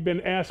 So we've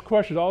been asked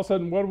questions. All of a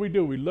sudden, what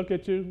do? We look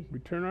at you, we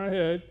turn our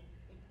head,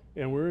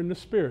 and we're in the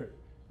Spirit.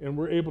 And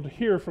we're able to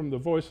hear from the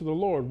voice of the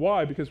Lord.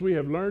 Why? Because we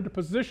have learned to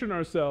position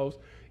ourselves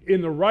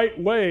in the right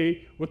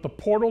way with the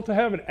portal to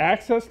heaven,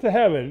 access to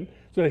heaven,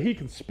 so that he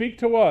can speak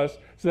to us,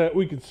 so that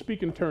we can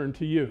speak in turn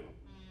to you.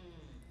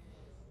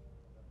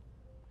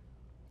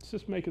 It's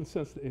just making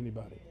sense to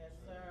anybody. Yes,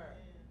 sir.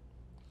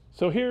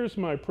 So here's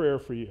my prayer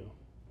for you.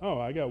 Oh,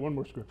 I got one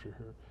more scripture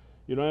here.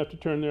 You don't have to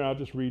turn there. I'll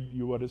just read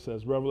you what it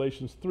says.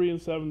 Revelations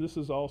 3:7. This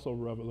is also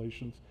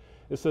Revelations.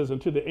 It says,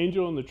 and to the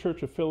angel in the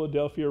church of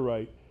Philadelphia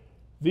write,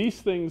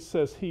 these things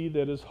says he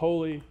that is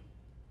holy,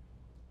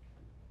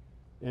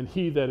 and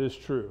he that is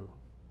true,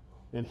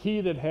 and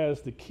he that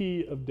has the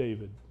key of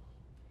David,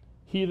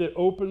 he that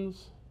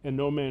opens and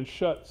no man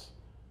shuts,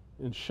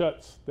 and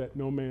shuts that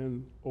no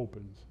man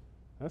opens.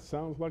 That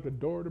sounds like a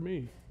door to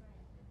me.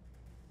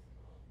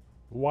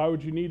 Why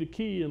would you need a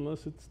key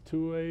unless it's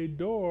to a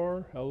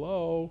door?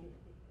 Hello.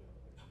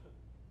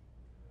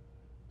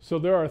 So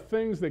there are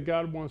things that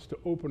God wants to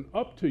open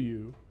up to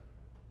you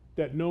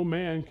that no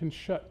man can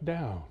shut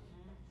down.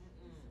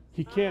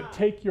 He can't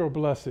take your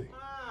blessing.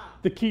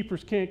 The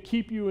keepers can't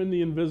keep you in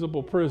the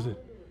invisible prison.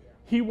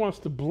 He wants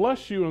to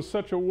bless you in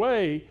such a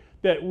way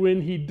that when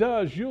he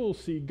does, you'll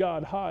see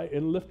God high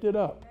and lifted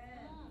up.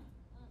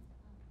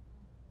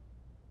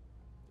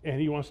 And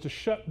he wants to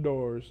shut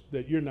doors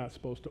that you're not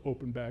supposed to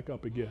open back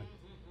up again.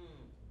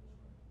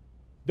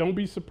 Don't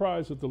be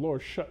surprised if the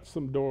Lord shuts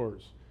some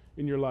doors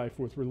in your life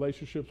with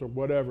relationships or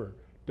whatever.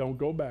 Don't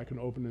go back and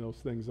open those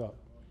things up.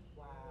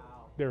 Wow.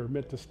 They're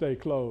meant to stay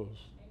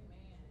closed.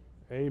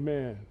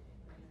 Amen.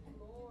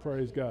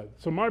 Praise God.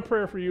 So my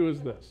prayer for you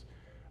is this.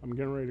 I'm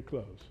getting ready to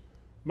close.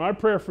 My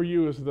prayer for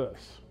you is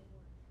this.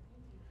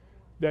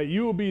 That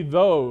you will be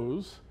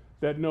those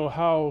that know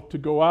how to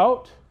go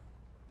out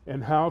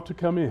and how to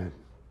come in.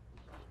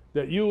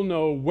 That you'll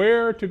know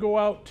where to go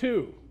out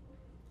to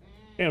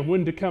and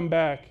when to come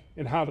back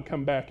and how to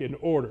come back in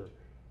order.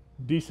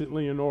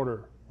 Decently in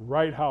order.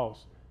 Right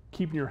house.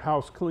 Keeping your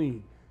house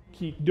clean.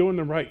 Keep doing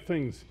the right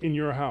things in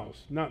your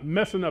house. Not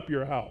messing up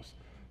your house.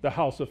 The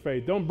house of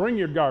faith. Don't bring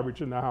your garbage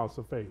in the house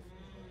of faith.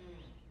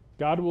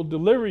 God will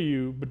deliver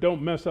you, but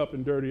don't mess up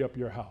and dirty up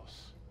your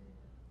house.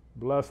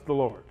 Bless the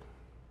Lord.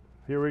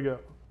 Here we go.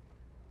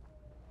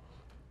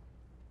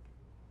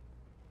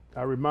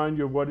 I remind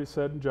you of what it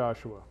said in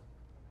Joshua.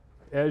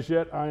 As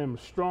yet I am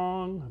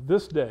strong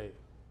this day,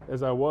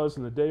 as I was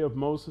in the day of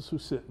Moses who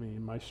sent me.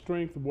 My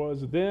strength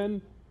was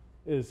then,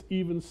 is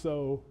even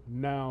so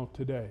now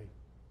today.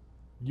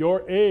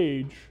 Your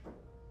age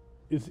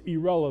is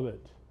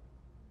irrelevant.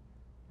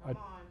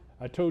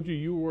 I told you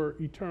you were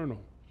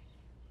eternal.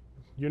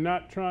 You're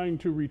not trying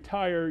to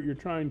retire, you're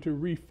trying to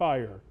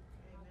refire.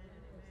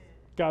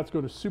 God's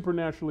going to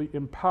supernaturally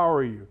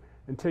empower you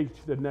and take you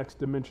to the next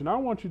dimension. I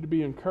want you to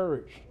be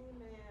encouraged.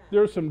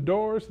 There are some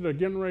doors that are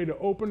getting ready to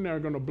open that are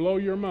going to blow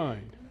your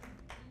mind.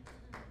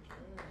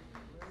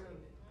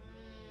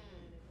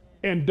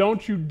 And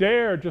don't you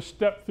dare just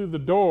step through the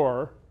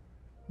door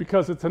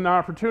because it's an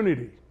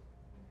opportunity.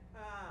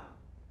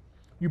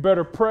 You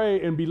better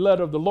pray and be led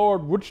of the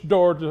Lord which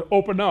door to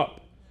open up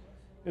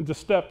and to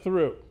step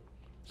through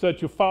so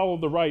that you follow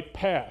the right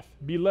path.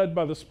 Be led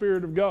by the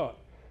Spirit of God.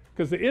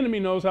 Because the enemy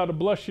knows how to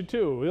bless you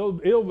too.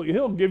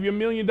 He'll give you $1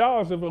 million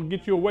if it'll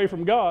get you away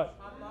from God.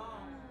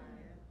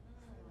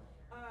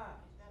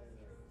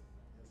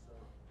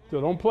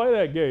 So don't play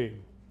that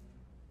game.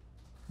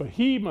 But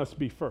he must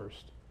be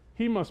first.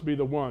 He must be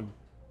the one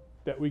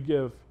that we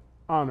give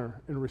honor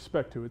and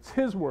respect to. It's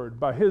his word,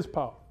 by his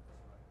power,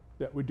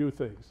 that we do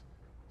things.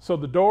 So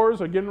the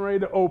doors are getting ready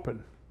to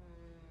open,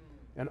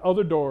 and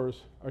other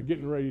doors are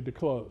getting ready to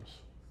close.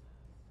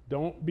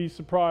 Don't be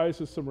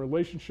surprised if some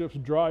relationships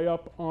dry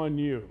up on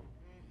you.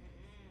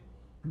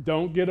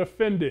 Don't get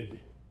offended,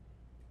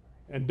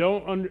 and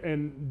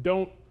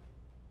don't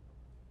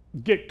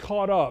get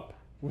caught up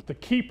with the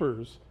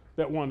keepers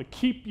that want to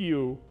keep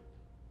you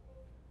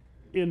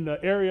in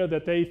the area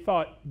that they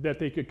thought that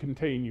they could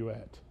contain you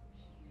at.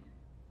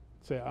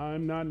 Say,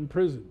 I'm not in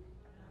prison.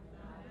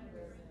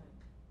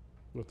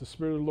 With the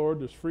Spirit of the Lord,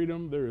 there's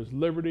freedom, there is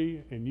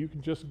liberty, and you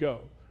can just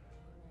go.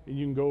 And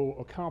you can go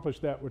accomplish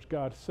that which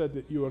God said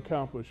that you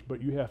accomplish, but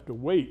you have to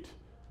wait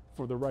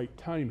for the right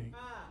timing.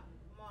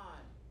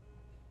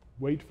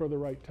 Wait for the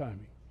right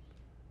timing.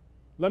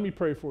 Let me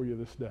pray for you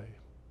this day.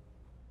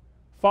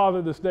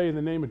 Father, this day in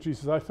the name of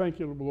Jesus, I thank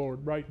you,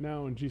 Lord, right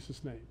now in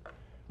Jesus' name.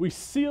 We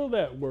seal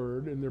that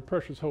word in their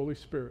precious Holy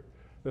Spirit.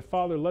 That,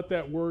 Father, let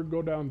that word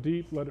go down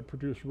deep, let it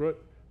produce root,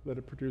 let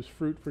it produce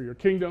fruit for your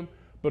kingdom.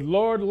 But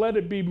Lord, let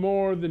it be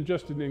more than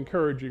just an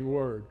encouraging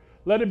word.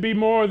 Let it be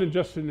more than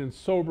just an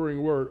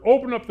sobering word.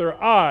 Open up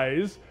their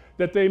eyes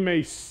that they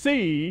may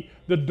see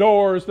the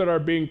doors that are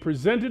being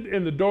presented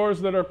and the doors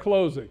that are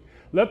closing.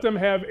 Let them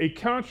have a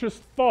conscious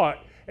thought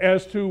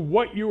as to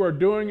what you are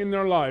doing in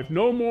their life.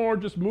 No more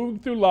just moving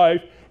through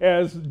life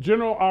as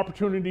general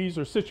opportunities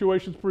or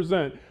situations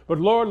present. But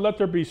Lord, let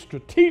there be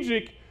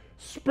strategic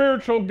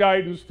spiritual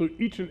guidance through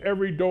each and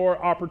every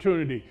door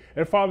opportunity.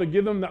 And Father,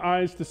 give them the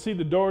eyes to see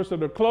the doors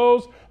that are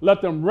closed.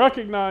 Let them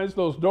recognize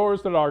those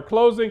doors that are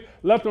closing.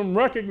 Let them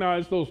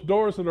recognize those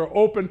doors that are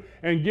open,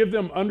 and give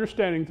them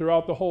understanding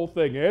throughout the whole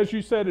thing. As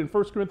you said in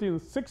 1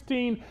 Corinthians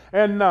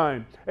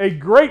 16:9, a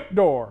great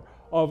door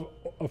of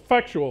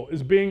effectual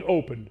is being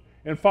opened.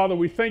 And Father,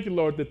 we thank you,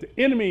 Lord, that the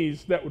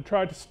enemies that would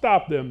try to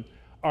stop them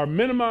are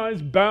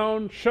minimized,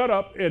 bound, shut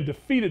up, and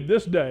defeated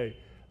this day.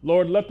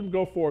 Lord, let them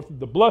go forth with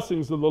the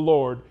blessings of the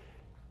Lord.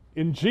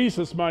 In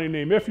Jesus' mighty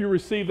name. If you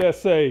receive that,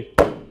 say,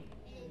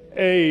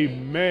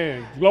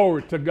 Amen.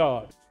 Glory to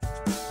God.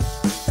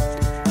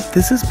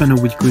 This has been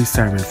a weekly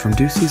sermon from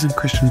Due Season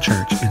Christian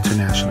Church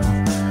International.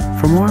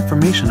 For more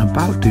information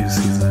about Due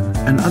Season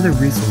and other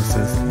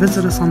resources,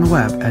 visit us on the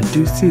web at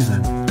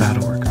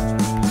dueseason.org.